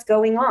pain that's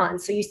going on.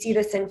 So you see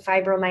this in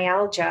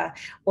fibromyalgia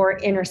or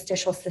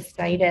interstitial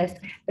cystitis.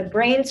 The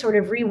brain sort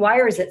of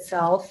rewires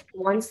itself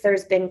once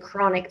there's been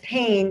chronic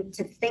pain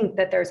to think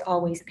that there's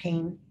always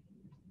pain.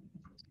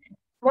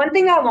 One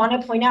thing I want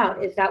to point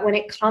out is that when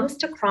it comes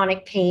to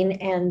chronic pain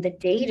and the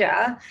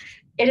data,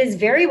 it is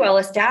very well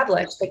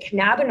established that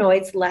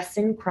cannabinoids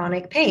lessen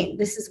chronic pain.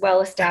 This is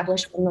well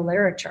established in the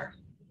literature.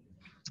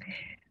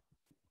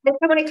 And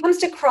so when it comes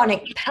to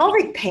chronic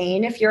pelvic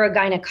pain, if you're a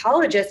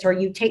gynecologist or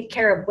you take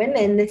care of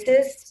women, this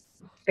is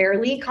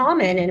fairly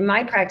common. And in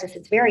my practice,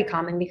 it's very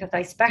common because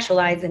I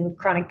specialize in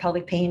chronic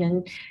pelvic pain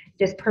and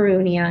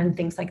dyspareunia and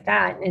things like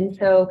that. And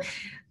so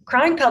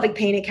chronic pelvic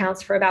pain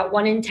accounts for about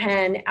 1 in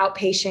 10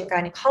 outpatient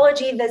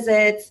gynecology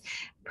visits.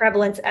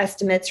 Prevalence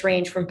estimates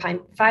range from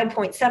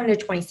 5.7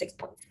 to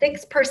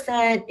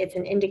 26.6%. It's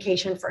an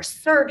indication for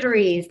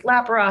surgeries,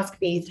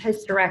 laparoscopies,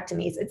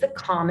 hysterectomies. It's a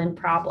common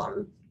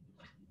problem.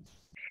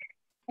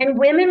 And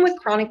women with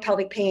chronic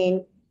pelvic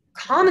pain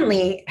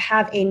commonly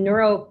have a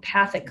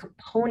neuropathic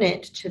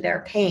component to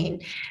their pain.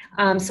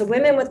 So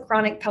women with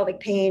chronic pelvic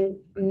pain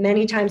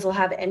many times will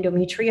have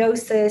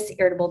endometriosis,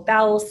 irritable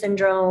bowel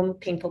syndrome,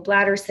 painful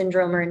bladder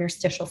syndrome, or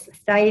interstitial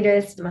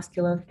cystitis,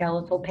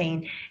 musculoskeletal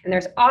pain. And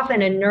there's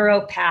often a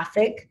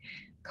neuropathic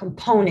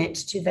component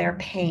to their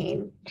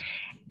pain.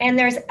 And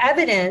there's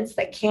evidence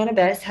that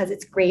cannabis has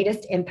its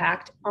greatest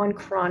impact on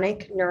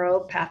chronic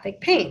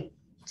neuropathic pain.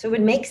 So it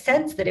would make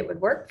sense that it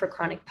would work for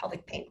chronic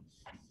pelvic pain.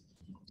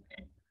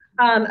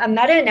 A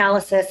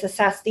meta-analysis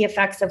assessed the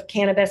effects of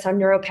cannabis on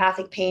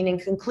neuropathic pain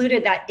and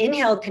concluded that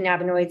inhaled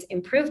cannabinoids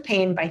improve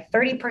pain by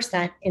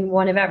 30% in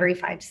 1 of every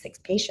 5 to 6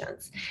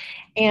 patients.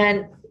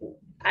 And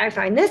I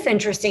find this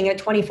interesting. A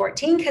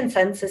 2014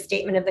 consensus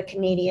statement of the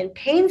Canadian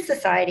Pain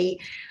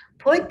Society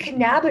put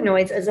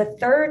cannabinoids as a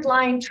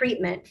 3rd-line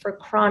treatment for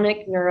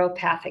chronic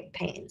neuropathic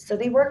pain. So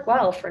they work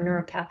well for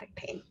neuropathic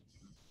pain.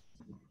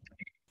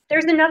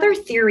 There's another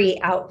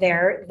theory out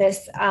there,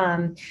 this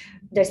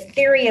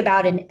theory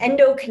about an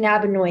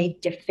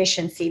endocannabinoid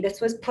deficiency. This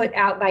was put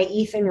out by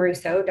Ethan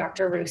Russo,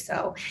 Dr.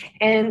 Russo.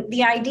 And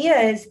the idea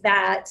is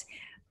that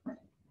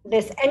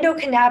this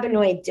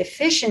endocannabinoid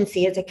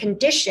deficiency is a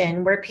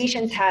condition where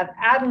patients have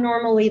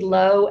abnormally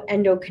low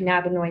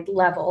endocannabinoid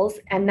levels,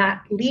 and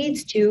that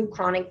leads to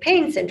chronic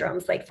pain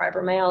syndromes like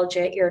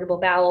fibromyalgia, irritable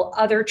bowel,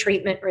 other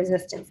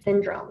treatment-resistant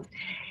syndromes.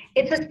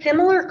 It's a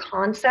similar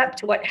concept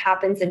to what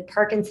happens in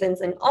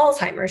Parkinson's and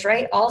Alzheimer's,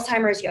 right?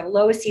 Alzheimer's, you have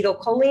low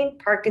acetylcholine.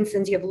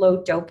 Parkinson's, you have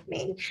low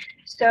dopamine.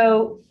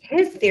 So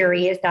his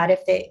theory is that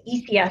if the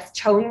ECS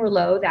tone were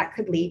low, that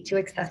could lead to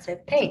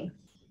excessive pain.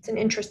 It's an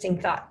interesting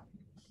thought.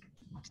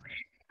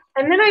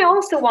 And then I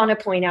also want to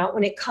point out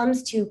when it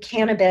comes to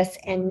cannabis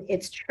and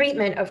its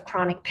treatment of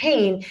chronic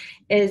pain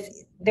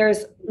is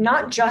there's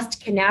not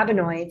just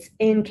cannabinoids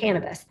in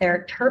cannabis. There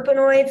are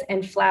terpenoids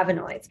and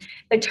flavonoids.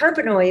 The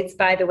terpenoids,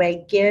 by the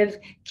way, give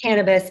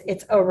cannabis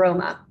its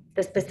aroma,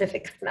 the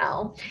specific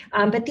smell.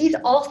 But these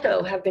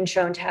also have been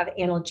shown to have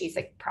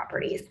analgesic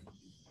properties.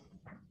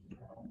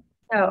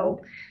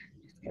 So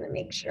just going to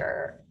make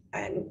sure,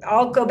 and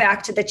I'll go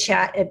back to the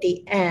chat at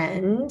the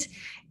end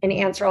and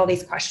answer all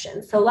these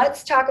questions. So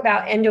let's talk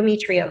about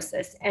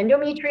endometriosis.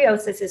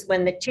 Endometriosis is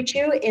when the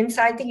tissue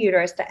inside the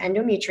uterus, the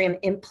endometrium,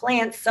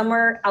 implants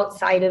somewhere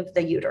outside of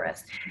the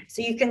uterus.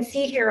 So you can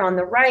see here on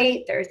the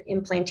right, there's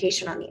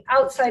implantation on the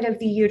outside of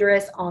the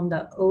uterus, on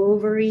the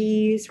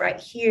ovaries, right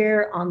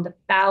here, on the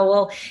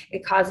bowel.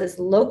 It causes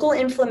local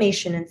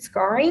inflammation and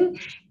scarring,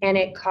 and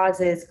it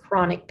causes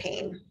chronic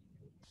pain.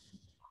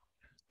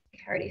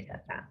 I already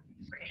said that.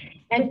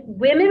 And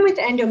women with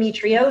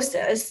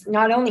endometriosis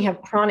not only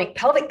have chronic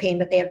pelvic pain,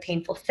 but they have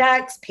painful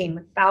sex, pain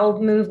with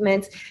bowel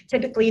movements.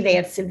 Typically, they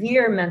have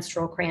severe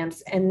menstrual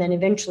cramps, and then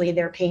eventually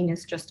their pain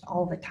is just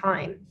all the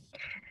time.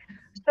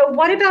 So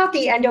what about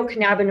the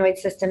endocannabinoid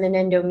system in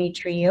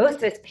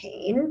endometriosis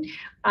pain?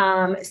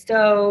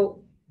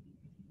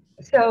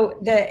 So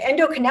the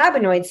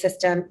endocannabinoid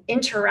system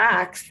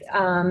interacts,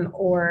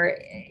 or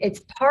it's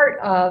part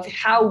of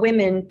how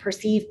women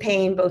perceive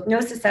pain, both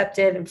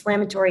nociceptive,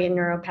 inflammatory, and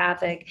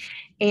neuropathic.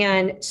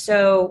 And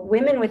so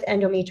women with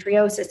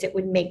endometriosis, it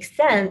would make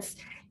sense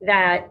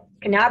that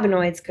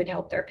cannabinoids could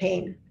help their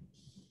pain.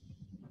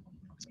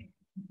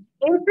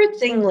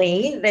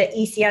 Interestingly, the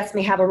ECS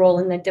may have a role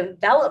in the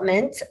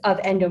development of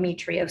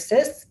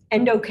endometriosis.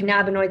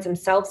 Endocannabinoids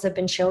themselves have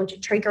been shown to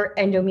trigger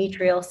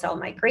endometrial cell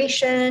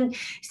migration.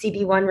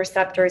 CB1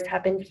 receptors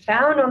have been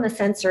found on the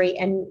sensory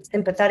and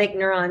sympathetic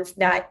neurons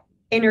that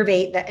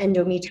innervate the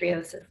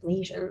endometriosis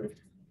lesions.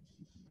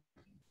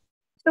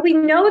 So we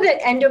know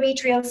that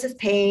endometriosis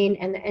pain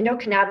and the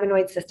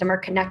endocannabinoid system are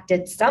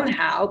connected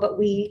somehow, but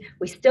we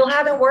still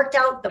haven't worked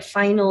out the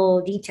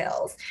final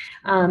details.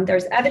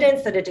 There's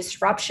evidence that a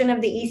disruption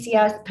of the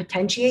ECS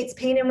potentiates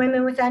pain in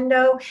women with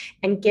endo,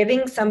 and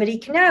giving somebody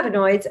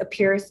cannabinoids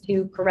appears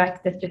to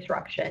correct this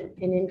disruption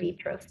in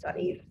vitro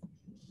studies.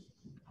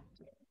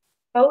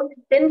 Both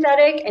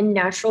synthetic and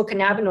natural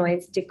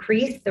cannabinoids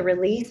decrease the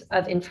release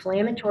of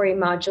inflammatory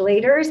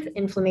modulators.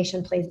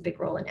 Inflammation plays a big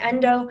role in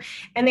endo,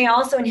 and they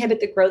also inhibit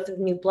the growth of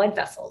new blood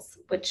vessels,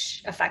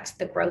 which affects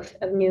the growth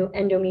of new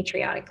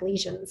endometriotic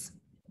lesions.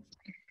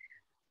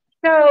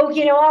 So,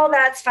 all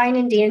that's fine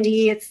and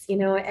dandy. It's,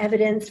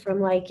 evidence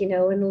from in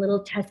a little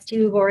test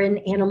tube or in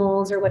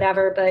animals or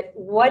whatever, but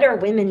what are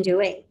women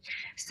doing?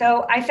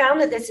 So I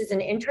found that this is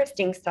an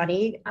interesting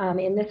study.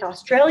 In this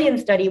Australian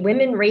study,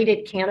 women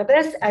rated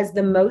cannabis as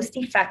the most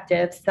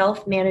effective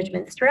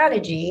self-management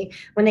strategy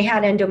when they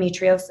had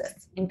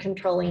endometriosis in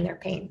controlling their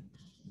pain.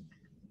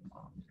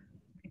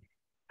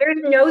 There's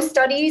no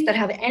studies that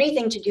have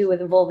anything to do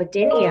with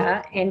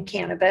vulvodynia and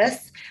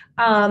cannabis,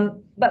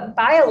 but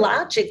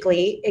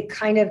biologically, it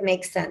kind of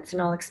makes sense, and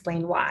I'll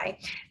explain why.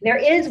 There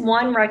is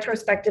one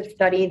retrospective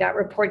study that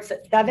reports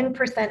that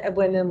 7% of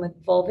women with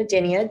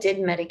vulvodynia did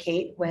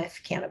medicate with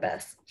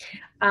cannabis.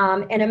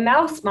 And a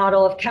mouse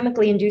model of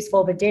chemically induced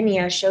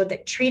vulvodynia showed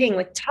that treating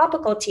with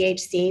topical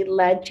THC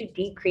led to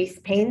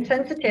decreased pain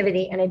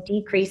sensitivity and a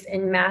decrease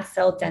in mast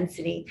cell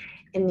density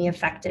in the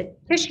affected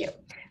tissue.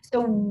 So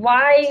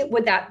why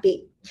would that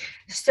be?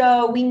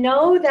 So we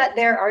know that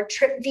there are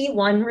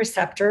TRPV1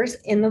 receptors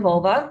in the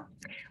vulva.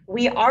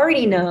 We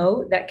already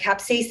know that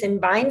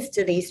capsaicin binds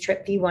to these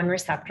TRPV1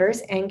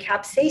 receptors, and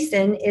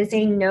capsaicin is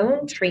a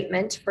known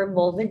treatment for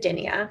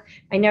vulvodynia.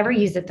 I never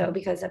use it though,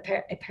 because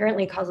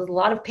apparently it causes a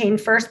lot of pain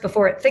first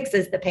before it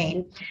fixes the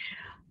pain.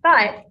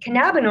 But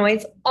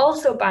cannabinoids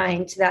also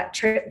bind to that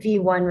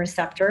TRPV1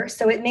 receptor,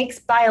 so it makes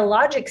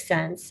biologic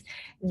sense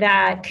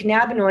that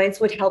cannabinoids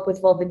would help with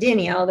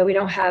vulvodynia, although we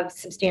don't have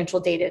substantial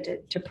data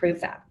to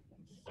prove that.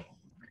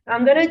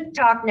 I'm going to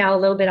talk now a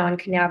little bit on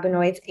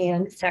cannabinoids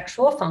and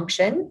sexual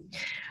function.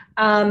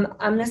 I'm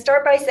going to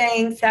start by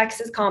saying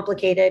sex is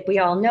complicated. We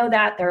all know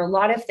that. There are a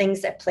lot of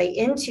things that play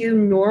into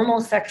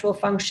normal sexual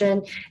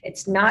function.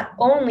 It's not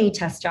only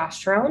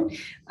testosterone,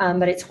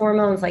 but it's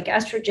hormones like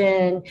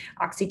estrogen,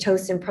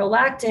 oxytocin,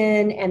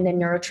 prolactin, and then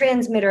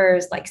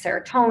neurotransmitters like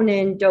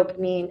serotonin,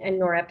 dopamine, and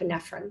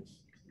norepinephrine.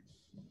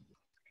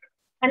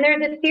 And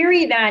there's a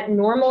theory that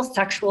normal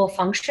sexual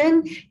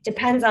function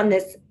depends on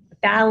this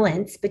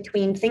balance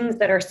between things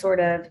that are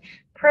sort of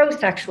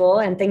pro-sexual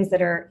and things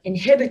that are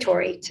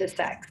inhibitory to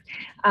sex.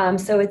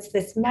 So it's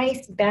this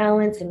nice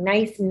balance and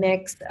nice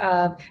mix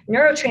of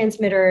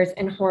neurotransmitters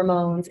and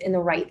hormones in the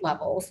right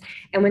levels.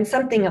 And when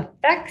something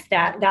affects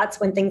that, that's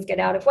when things get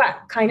out of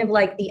whack. Kind of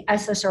like the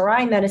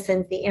SSRI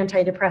medicines, the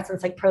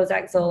antidepressants like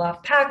Prozac,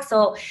 Zoloft,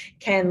 Paxil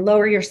can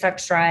lower your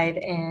sex drive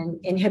and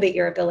inhibit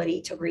your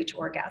ability to reach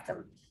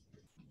orgasm.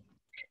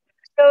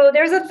 So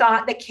there's a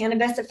thought that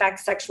cannabis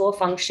affects sexual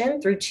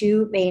function through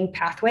two main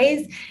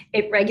pathways.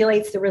 It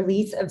regulates the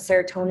release of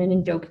serotonin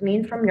and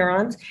dopamine from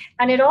neurons,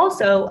 and it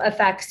also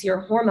affects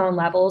your hormone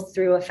levels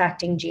through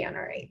affecting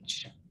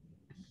GnRH.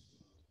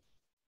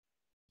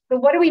 So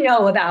what do we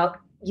know about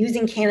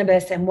using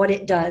cannabis and what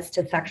it does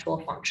to sexual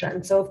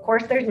function? So of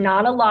course, there's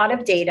not a lot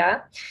of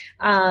data.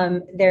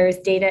 There's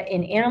data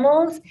in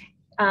animals,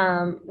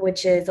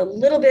 which is a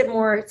little bit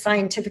more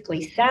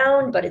scientifically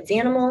sound, but it's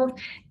animals.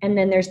 And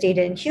then there's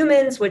data in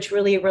humans, which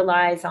really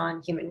relies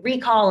on human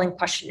recall and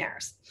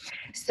questionnaires.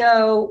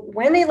 So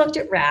when they looked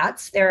at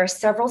rats, there are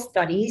several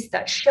studies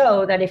that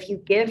show that if you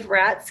give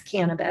rats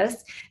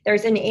cannabis,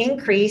 there's an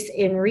increase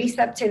in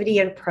receptivity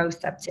and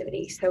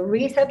proceptivity. So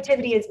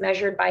receptivity is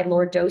measured by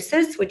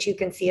lordosis, which you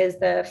can see as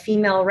the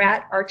female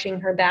rat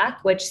arching her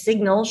back, which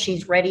signals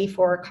she's ready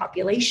for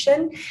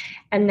copulation.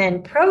 And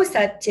then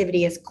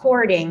proceptivity is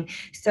courting.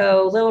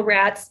 So little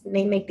rats,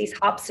 they make these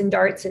hops and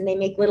darts and they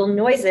make little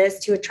noises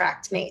to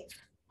attract mates.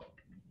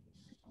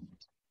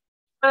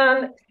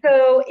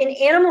 So in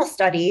animal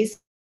studies,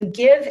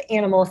 give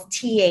animals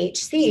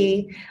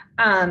THC,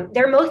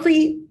 they're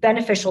mostly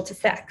beneficial to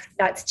sex.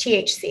 That's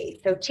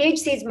THC. So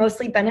THC is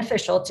mostly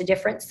beneficial to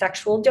different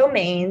sexual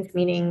domains,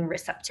 meaning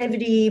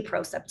receptivity,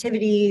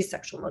 proceptivity,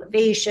 sexual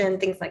motivation,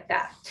 things like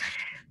that.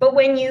 But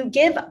when you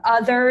give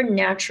other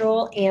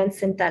natural and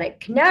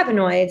synthetic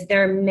cannabinoids,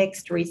 there are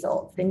mixed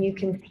results, and you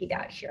can see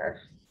that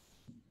here.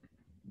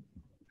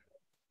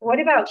 What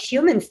about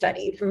human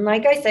studies? And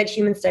like I said,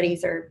 human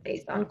studies are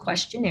based on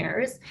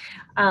questionnaires,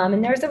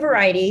 and there's a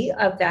variety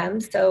of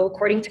them. So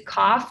according to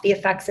CoIIN, the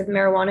effects of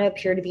marijuana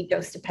appear to be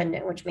dose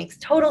dependent, which makes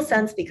total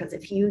sense because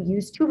if you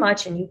use too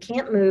much and you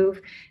can't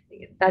move,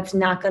 that's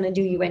not going to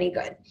do you any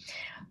good.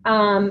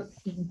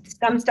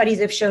 Some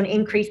studies have shown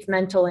increased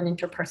mental and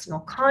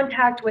interpersonal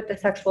contact with the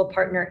sexual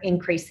partner,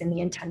 increase in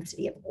the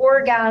intensity of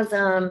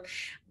orgasm.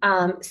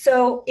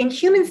 So in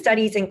human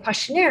studies and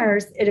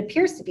questionnaires, it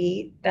appears to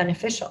be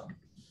beneficial.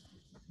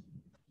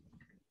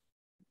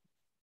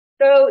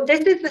 So this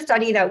is the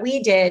study that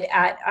we did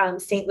at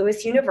St.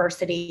 Louis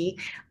University.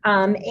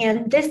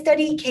 And this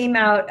study came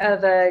out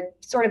of a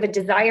sort of a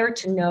desire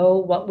to know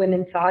what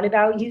women thought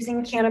about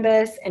using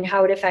cannabis and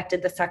how it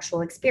affected the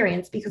sexual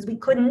experience, because we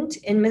couldn't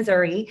in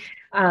Missouri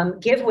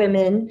give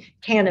women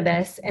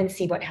cannabis and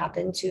see what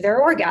happened to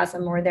their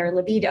orgasm or their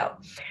libido.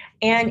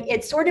 And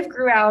it sort of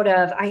grew out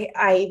of,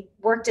 I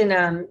worked in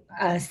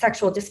a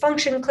sexual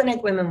dysfunction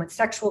clinic, women with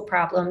sexual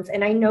problems.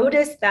 And I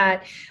noticed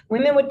that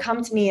women would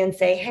come to me and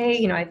say, hey,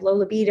 you know, I have low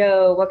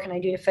libido. What can I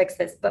do to fix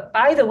this? But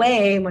by the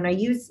way, when I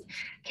use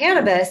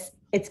cannabis,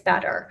 it's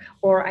better.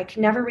 Or I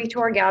can never reach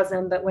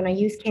orgasm, but when I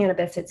use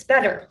cannabis, it's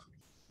better.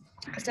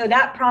 So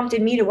that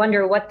prompted me to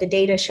wonder what the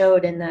data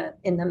showed in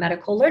the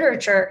medical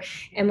literature.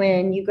 And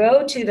when you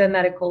go to the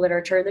medical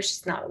literature, there's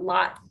just not a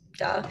lot.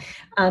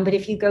 But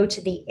if you go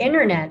to the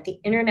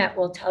internet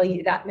will tell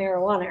you that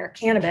marijuana or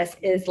cannabis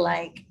is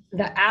like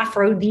the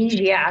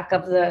aphrodisiac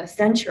of the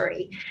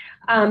century.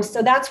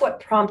 So that's what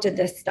prompted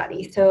this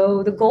study.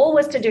 So the goal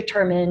was to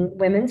determine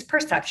women's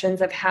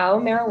perceptions of how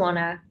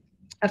marijuana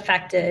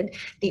affected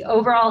the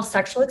overall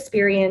sexual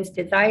experience,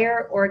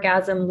 desire,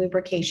 orgasm,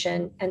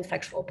 lubrication, and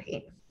sexual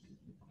pain.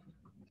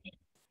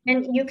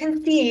 And you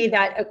can see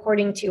that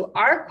according to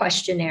our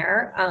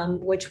questionnaire,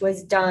 which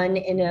was done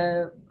in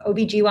a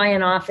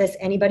OBGYN office,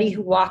 anybody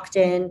who walked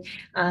in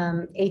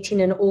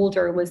 18 and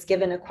older was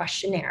given a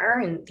questionnaire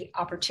and the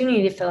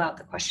opportunity to fill out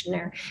the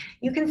questionnaire.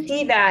 You can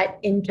see that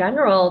in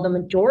general, the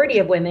majority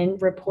of women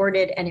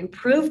reported an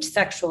improved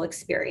sexual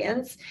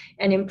experience,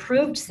 an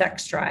improved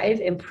sex drive,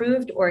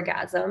 improved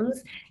orgasms,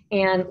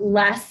 and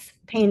less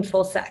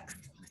painful sex,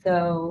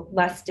 so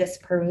less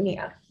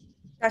dyspareunia.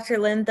 Dr.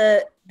 Lynn,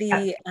 the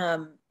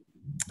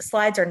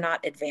slides are not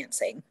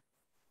advancing.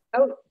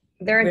 Oh,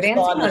 they're We're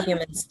advancing still on the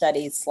human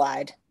studies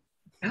slide.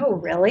 Oh,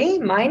 really?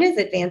 Mine is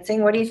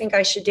advancing. What do you think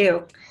I should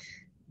do?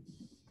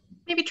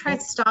 Maybe try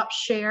stop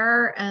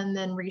share and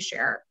then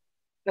reshare.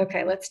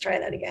 Okay, let's try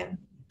that again.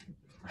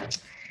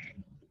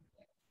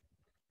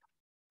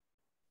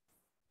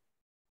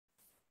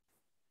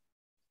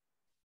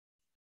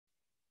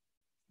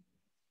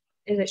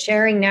 Is it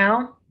sharing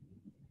now?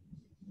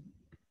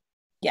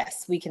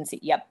 Yes, we can see.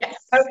 Yep. Yes.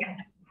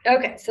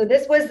 Okay, so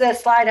this was the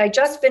slide I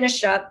just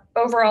finished up,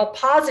 overall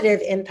positive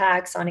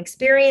impacts on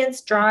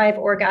experience, drive,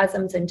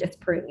 orgasms, and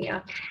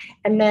dyspareunia.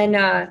 And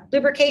then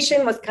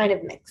lubrication was kind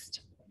of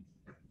mixed.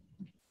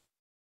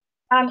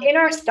 In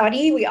our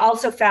study, we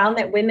also found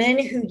that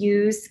women who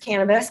used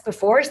cannabis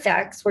before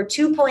sex were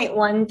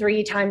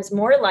 2.13 times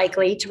more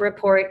likely to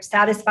report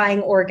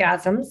satisfying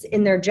orgasms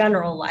in their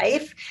general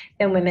life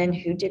than women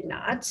who did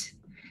not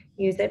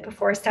use it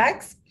before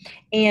sex.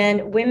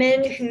 And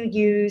women who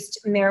used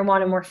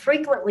marijuana more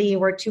frequently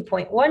were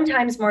 2.1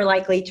 times more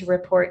likely to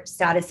report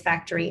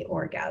satisfactory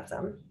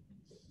orgasm.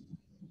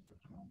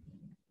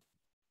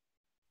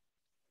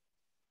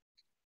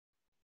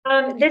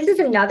 This is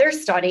another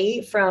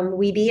study from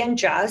Wiebe and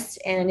Just,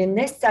 and in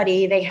this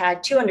study, they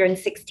had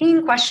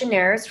 216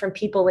 questionnaires from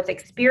people with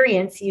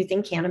experience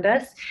using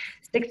cannabis.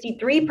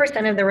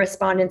 63% of the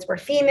respondents were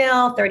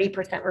female,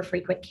 30% were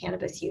frequent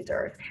cannabis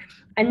users.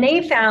 And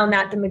they found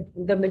that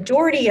the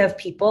majority of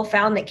people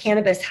found that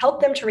cannabis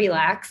helped them to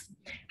relax,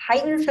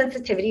 heightened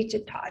sensitivity to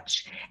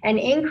touch, and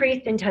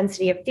increased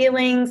intensity of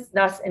feelings,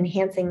 thus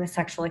enhancing the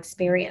sexual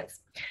experience.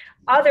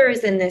 Others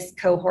in this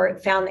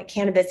cohort found that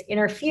cannabis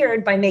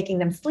interfered by making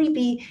them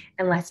sleepy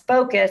and less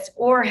focused,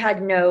 or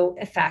had no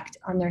effect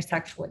on their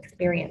sexual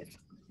experience.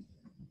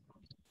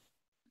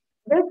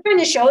 This kind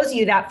of shows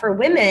you that for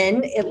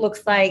women, it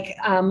looks like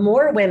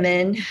more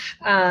women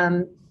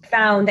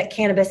found that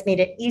cannabis made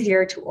it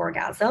easier to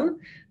orgasm,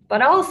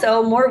 but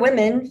also more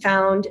women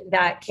found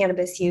that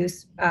cannabis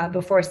use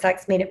before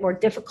sex made it more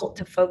difficult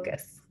to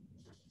focus.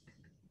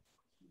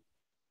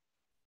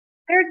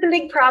 There are some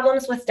big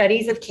problems with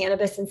studies of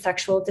cannabis and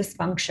sexual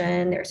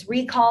dysfunction. There's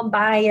recall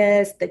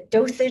bias, the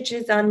dosage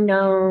is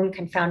unknown,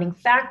 confounding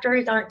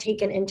factors aren't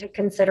taken into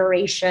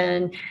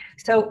consideration.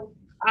 So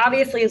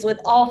obviously, as with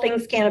all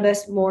things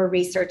cannabis, more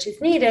research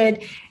is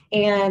needed,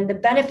 and the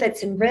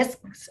benefits and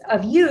risks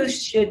of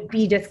use should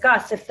be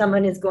discussed if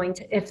someone is going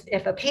to,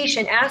 if a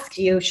patient asks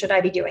you, should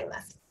I be doing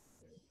this?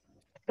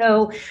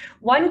 So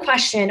one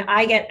question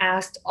I get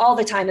asked all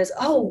the time is,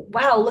 oh,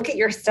 wow, look at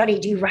your study.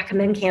 Do you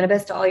recommend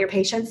cannabis to all your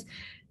patients?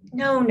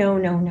 No,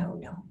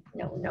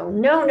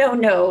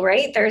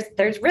 right?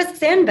 There's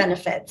risks and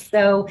benefits.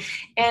 So,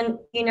 and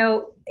you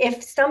know,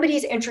 if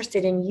somebody's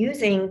interested in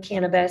using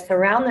cannabis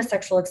around the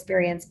sexual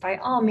experience, by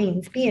all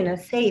means, be in a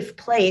safe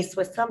place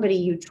with somebody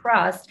you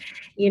trust.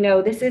 You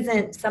know, this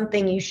isn't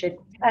something you should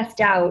test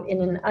out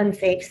in an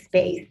unsafe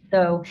space.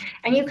 So,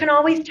 and you can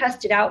always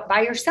test it out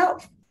by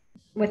yourself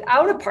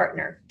without a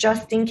partner,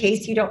 just in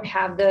case you don't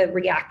have the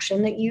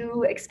reaction that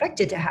you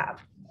expected to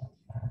have.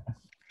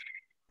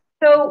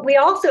 So we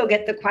also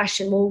get the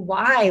question, well,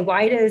 why?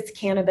 Why does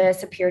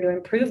cannabis appear to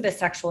improve the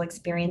sexual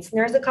experience? And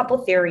there's a couple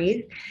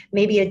theories,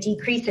 maybe a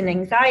decrease in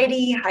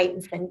anxiety,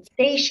 heightened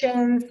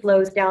sensation,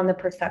 slows down the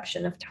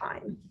perception of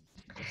time.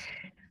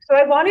 So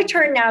I want to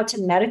turn now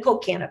to medical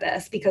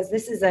cannabis because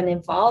this is an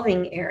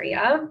evolving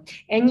area.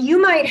 And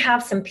you might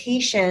have some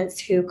patients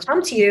who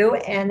come to you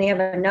and they have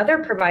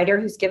another provider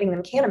who's giving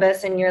them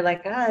cannabis and you're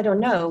like, I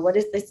don't know, what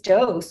is this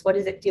dose? What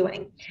is it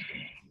doing?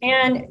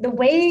 And the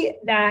way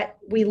that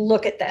we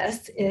look at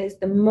this is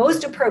the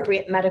most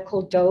appropriate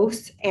medical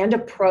dose and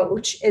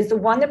approach is the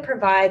one that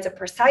provides a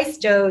precise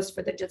dose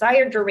for the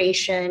desired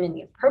duration in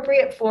the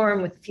appropriate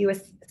form with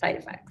fewest side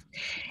effects.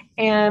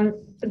 And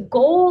the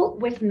goal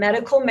with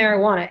medical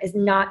marijuana is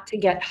not to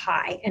get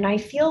high. And I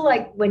feel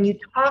like when you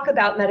talk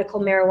about medical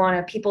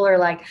marijuana, people are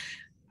like,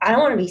 I don't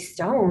want to be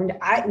stoned.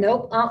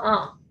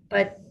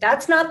 But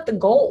that's not the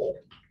goal.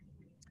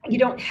 You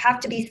don't have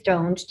to be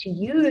stoned to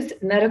use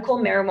medical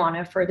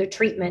marijuana for the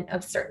treatment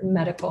of certain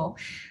medical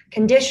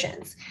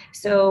conditions.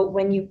 So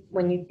when you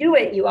do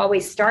it, you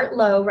always start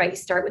low, right? You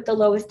start with the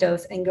lowest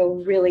dose and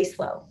go really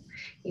slow.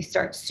 You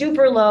start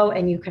super low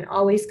and you can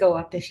always go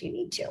up if you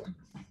need to.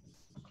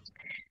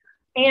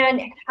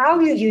 And how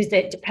you use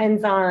it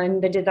depends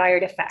on the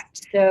desired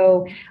effect.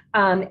 So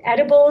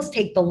edibles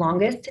take the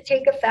longest to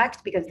take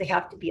effect because they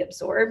have to be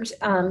absorbed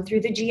through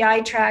the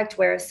GI tract,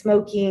 whereas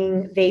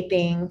smoking,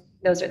 vaping,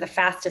 those are the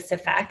fastest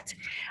effect.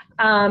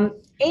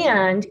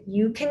 And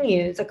you can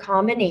use a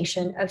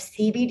combination of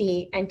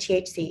CBD and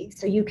THC.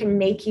 So you can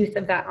make use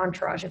of that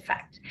entourage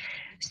effect.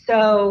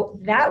 So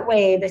that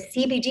way the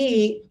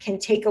CBD can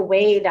take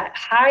away that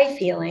high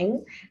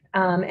feeling.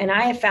 And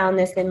I have found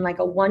this in like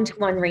a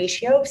 1-to-1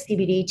 ratio of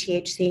CBD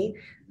THC.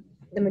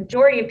 The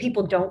majority of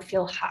people don't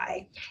feel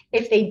high.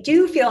 If they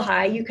do feel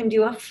high, you can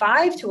do a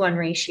 5-to-1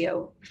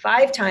 ratio,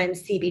 5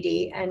 times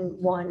CBD and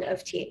 1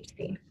 of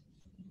THC.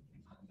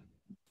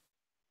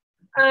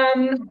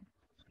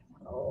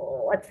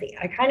 Let's see,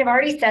 I kind of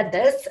already said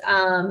this,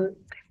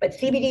 but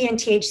CBD and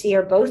THC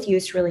are both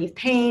used to relieve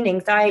pain,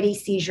 anxiety,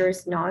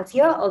 seizures,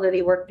 nausea, although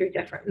they work through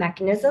different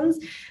mechanisms.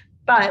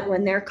 But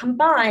when they're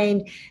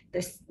combined,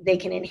 they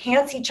can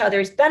enhance each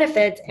other's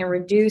benefits and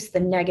reduce the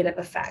negative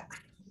effects.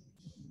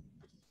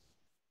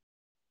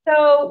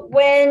 So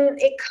when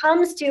it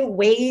comes to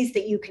ways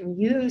that you can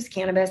use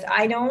cannabis,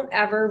 I don't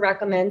ever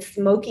recommend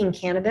smoking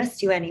cannabis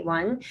to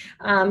anyone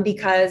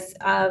because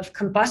of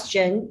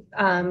combustion.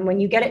 When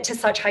you get it to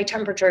such high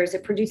temperatures,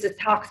 it produces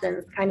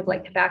toxins, kind of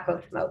like tobacco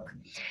smoke.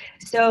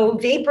 So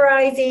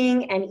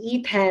vaporizing and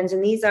e-pens,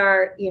 and these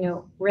are,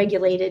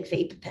 regulated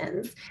vape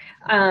pens,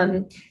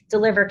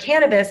 deliver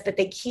cannabis, but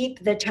they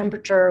keep the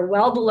temperature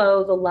well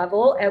below the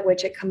level at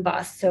which it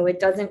combusts. So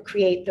it doesn't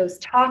create those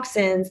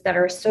toxins that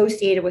are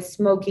associated with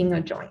smoking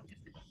a joint.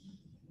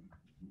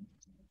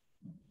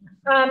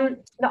 The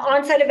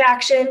onset of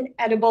action,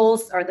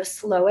 edibles are the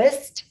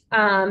slowest.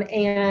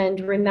 And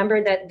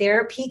remember that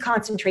their peak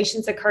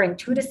concentrations occur in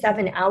 2 to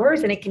 7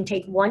 hours, and it can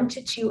take 1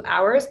 to 2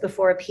 hours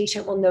before a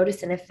patient will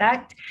notice an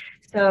effect.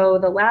 So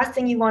the last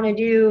thing you want to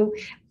do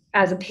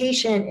as a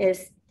patient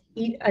is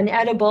eat an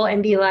edible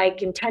and be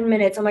like in 10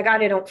 minutes, oh my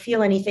God, I don't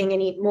feel anything,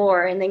 and eat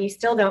more. And then you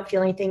still don't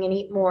feel anything and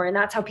eat more. And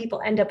that's how people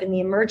end up in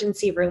the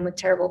emergency room with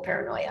terrible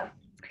paranoia.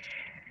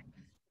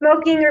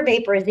 Smoking or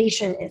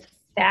vaporization is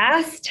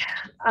fast.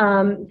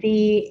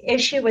 The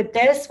issue with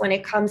this when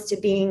it comes to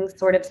being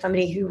sort of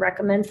somebody who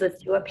recommends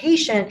this to a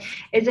patient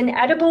is an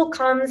edible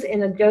comes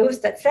in a dose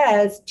that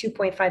says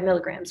 2.5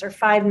 milligrams or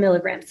 5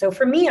 milligrams. So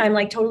for me, I'm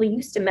like totally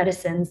used to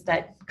medicines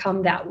that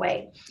come that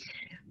way.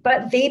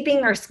 But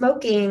vaping or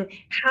smoking,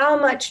 how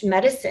much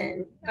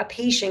medicine a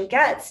patient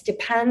gets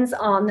depends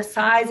on the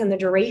size and the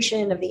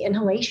duration of the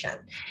inhalation.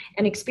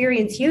 And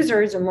experienced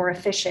users are more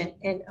efficient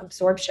in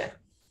absorption.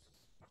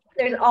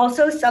 There's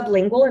also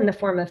sublingual in the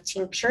form of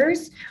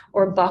tinctures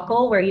or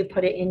buccal where you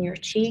put it in your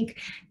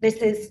cheek. This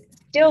is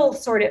still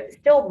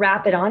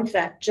rapid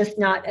onset, just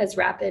not as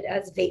rapid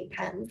as vape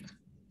pens.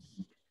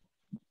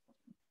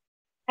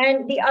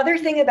 And the other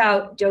thing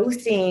about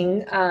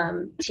dosing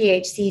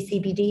THC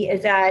CBD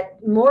is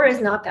that more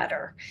is not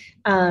better.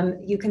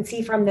 You can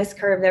see from this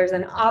curve, there's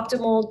an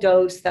optimal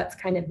dose that's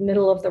kind of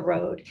middle of the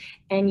road,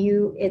 and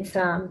it's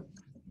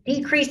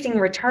decreasing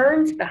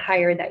returns the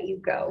higher that you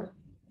go.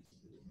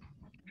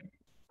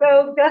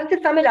 So just to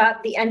sum it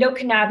up, the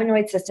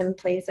endocannabinoid system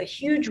plays a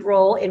huge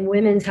role in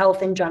women's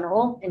health in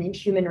general and in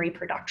human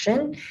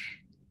reproduction.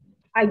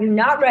 I do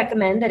not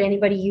recommend that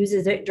anybody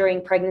uses it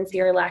during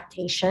pregnancy or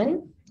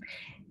lactation.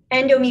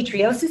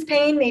 Endometriosis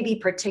pain may be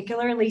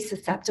particularly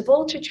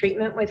susceptible to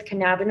treatment with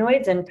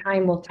cannabinoids, and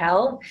time will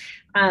tell.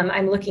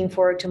 I'm looking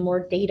forward to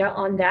more data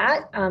on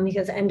that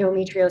because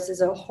endometriosis is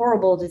a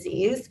horrible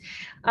disease.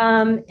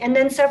 And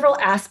then several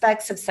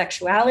aspects of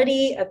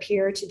sexuality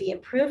appear to be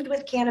improved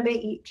with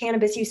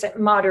cannabis use at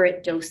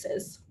moderate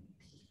doses.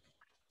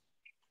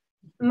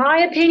 My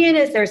opinion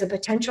is there's a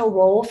potential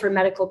role for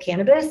medical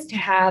cannabis to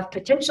have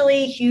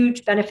potentially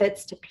huge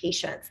benefits to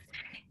patients.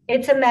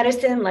 It's a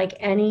medicine like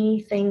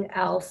anything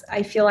else.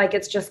 I feel like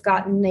it's just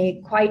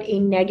gotten quite a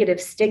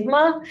negative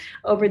stigma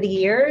over the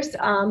years,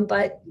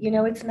 but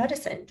it's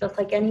medicine, just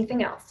like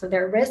anything else. So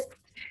there are risks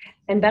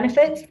and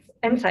benefits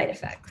and side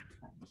effects.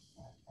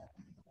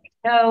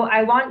 So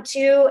I want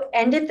to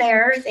end it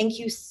there. Thank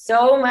you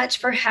so much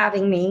for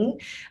having me.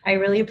 I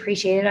really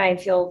appreciate it. I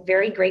feel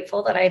very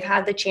grateful that I've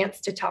had the chance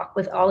to talk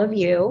with all of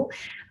you.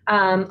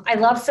 I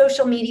love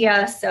social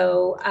media,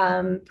 so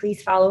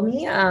please follow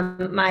me.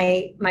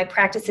 My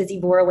practice is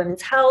Evora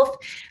Women's Health.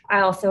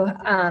 I also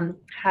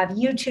have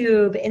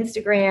YouTube,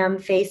 Instagram,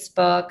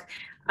 Facebook,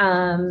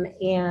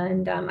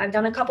 and I've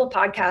done a couple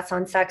podcasts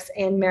on sex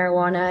and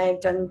marijuana.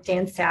 I've done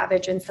Dan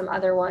Savage and some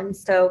other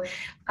ones. So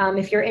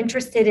if you're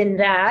interested in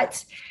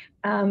that,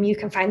 you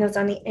can find those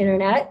on the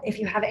internet. If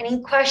you have any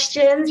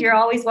questions, you're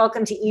always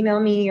welcome to email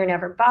me. You're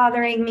never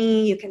bothering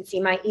me. You can see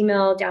my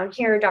email down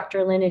here,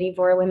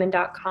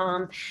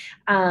 drlynn@evorawomen.com.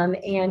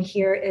 And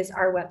here is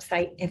our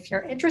website if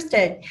you're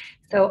interested.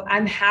 So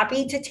I'm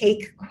happy to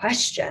take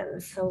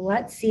questions. So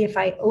let's see if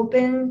I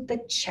open the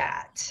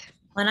chat.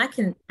 And I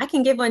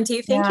can give one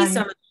too. Thank you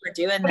so much for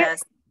doing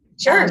this.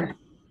 Sure.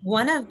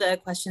 One of the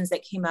questions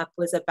that came up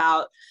was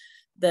about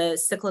the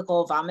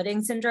cyclical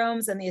vomiting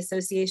syndromes and the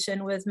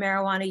association with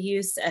marijuana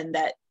use, and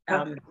that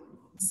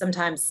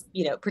sometimes,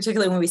 you know,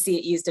 particularly when we see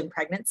it used in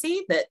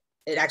pregnancy, that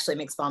it actually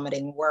makes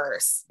vomiting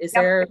worse. Is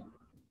Yep. there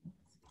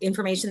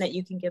information that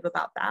you can give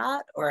about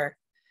that, or?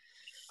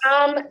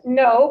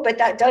 No, but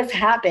that does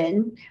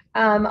happen.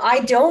 I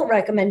don't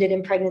recommend it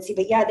in pregnancy,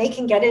 but yeah, they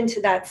can get into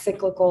that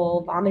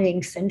cyclical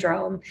vomiting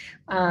syndrome.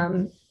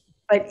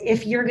 But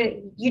if you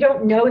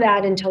don't know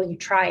that until you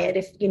try it.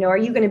 If, you know, are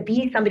you going to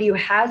be somebody who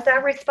has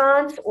that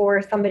response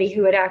or somebody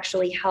who it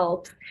actually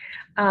helps?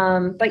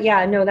 But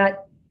yeah, no,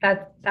 that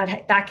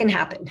can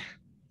happen.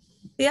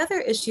 The other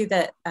issue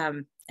that,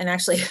 and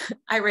actually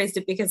I raised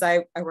it because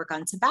I work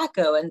on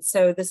tobacco. And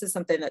so this is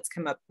something that's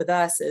come up with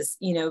us is,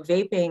 you know,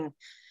 vaping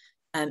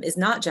is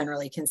not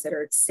generally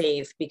considered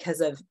safe because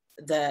of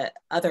the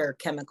other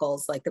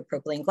chemicals like the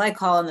propylene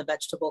glycol and the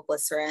vegetable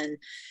glycerin.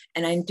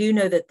 And I do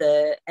know that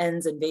the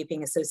ends in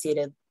vaping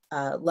associated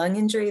lung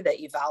injury, the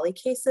EVALI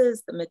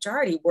cases, the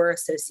majority were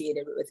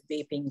associated with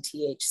vaping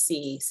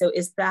THC. So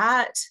is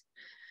that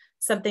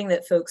something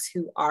that folks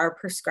who are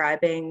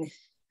prescribing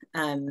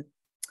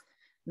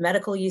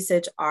medical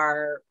usage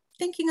are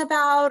thinking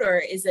about, or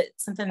is it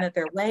something that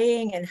they're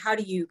weighing, and how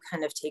do you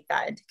kind of take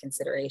that into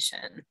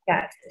consideration?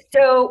 Yes.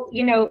 So,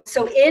 you know,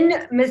 so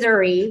in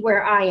Missouri,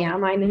 where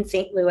I'm in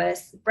St.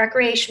 Louis,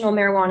 recreational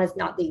marijuana is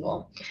not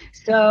legal.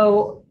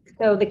 So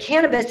the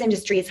cannabis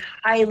industry is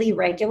highly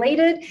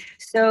regulated.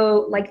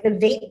 So like the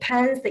vape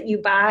pens that you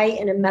buy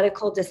in a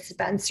medical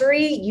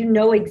dispensary, you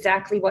know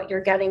exactly what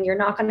you're getting. You're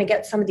not going to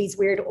get some of these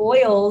weird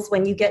oils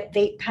when you get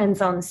vape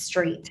pens on the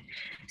street.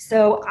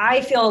 So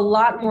I feel a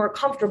lot more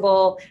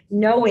comfortable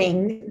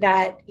knowing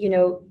that, you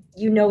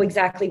know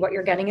exactly what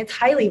you're getting. It's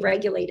highly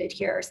regulated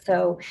here.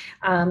 So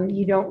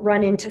you don't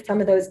run into some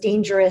of those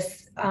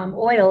dangerous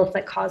oils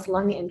that cause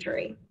lung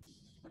injury.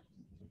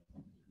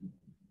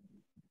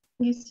 Thank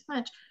you so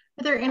much.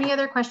 Are there any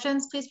other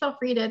questions? Please feel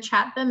free to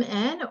chat them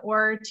in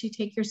or to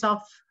take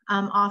yourself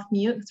off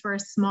mute because we're a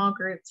small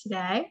group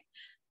today.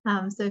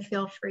 So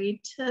feel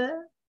free to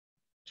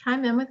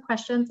chime in with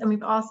questions. And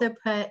we've also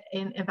put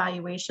an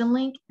evaluation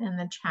link in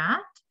the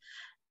chat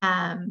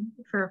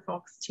for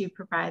folks to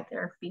provide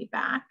their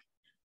feedback.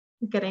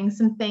 We're getting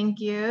some thank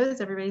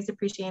yous. Everybody's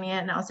appreciating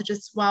it. And also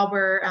just while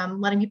we're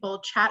letting people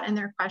chat in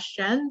their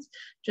questions,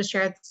 just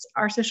share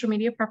our social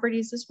media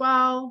properties as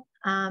well.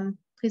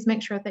 Please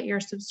make sure that you're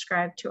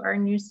subscribed to our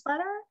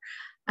newsletter.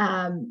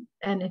 And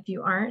if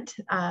you aren't,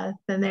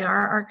 then they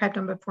are archived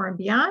on Before and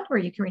Beyond, where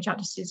you can reach out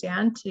to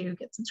Suzanne to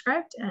get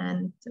subscribed.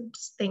 And so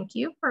just thank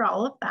you for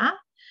all of that.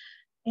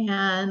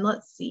 And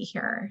let's see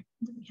here.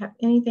 Do we have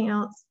anything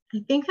else?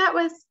 I think that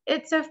was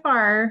it so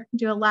far.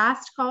 Do a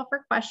last call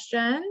for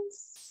questions.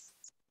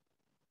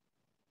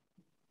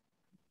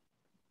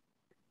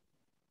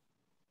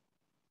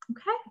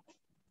 Okay.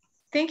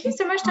 Thank you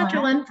so much, Dr.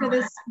 Lynn, for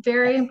this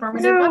very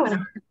informative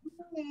webinar.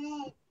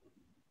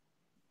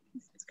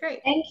 It's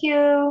great. Thank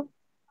you.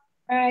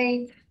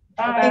 Bye.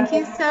 Thank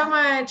you so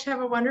much.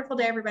 Have a wonderful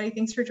day, everybody.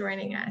 Thanks for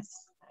joining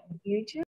us. You too.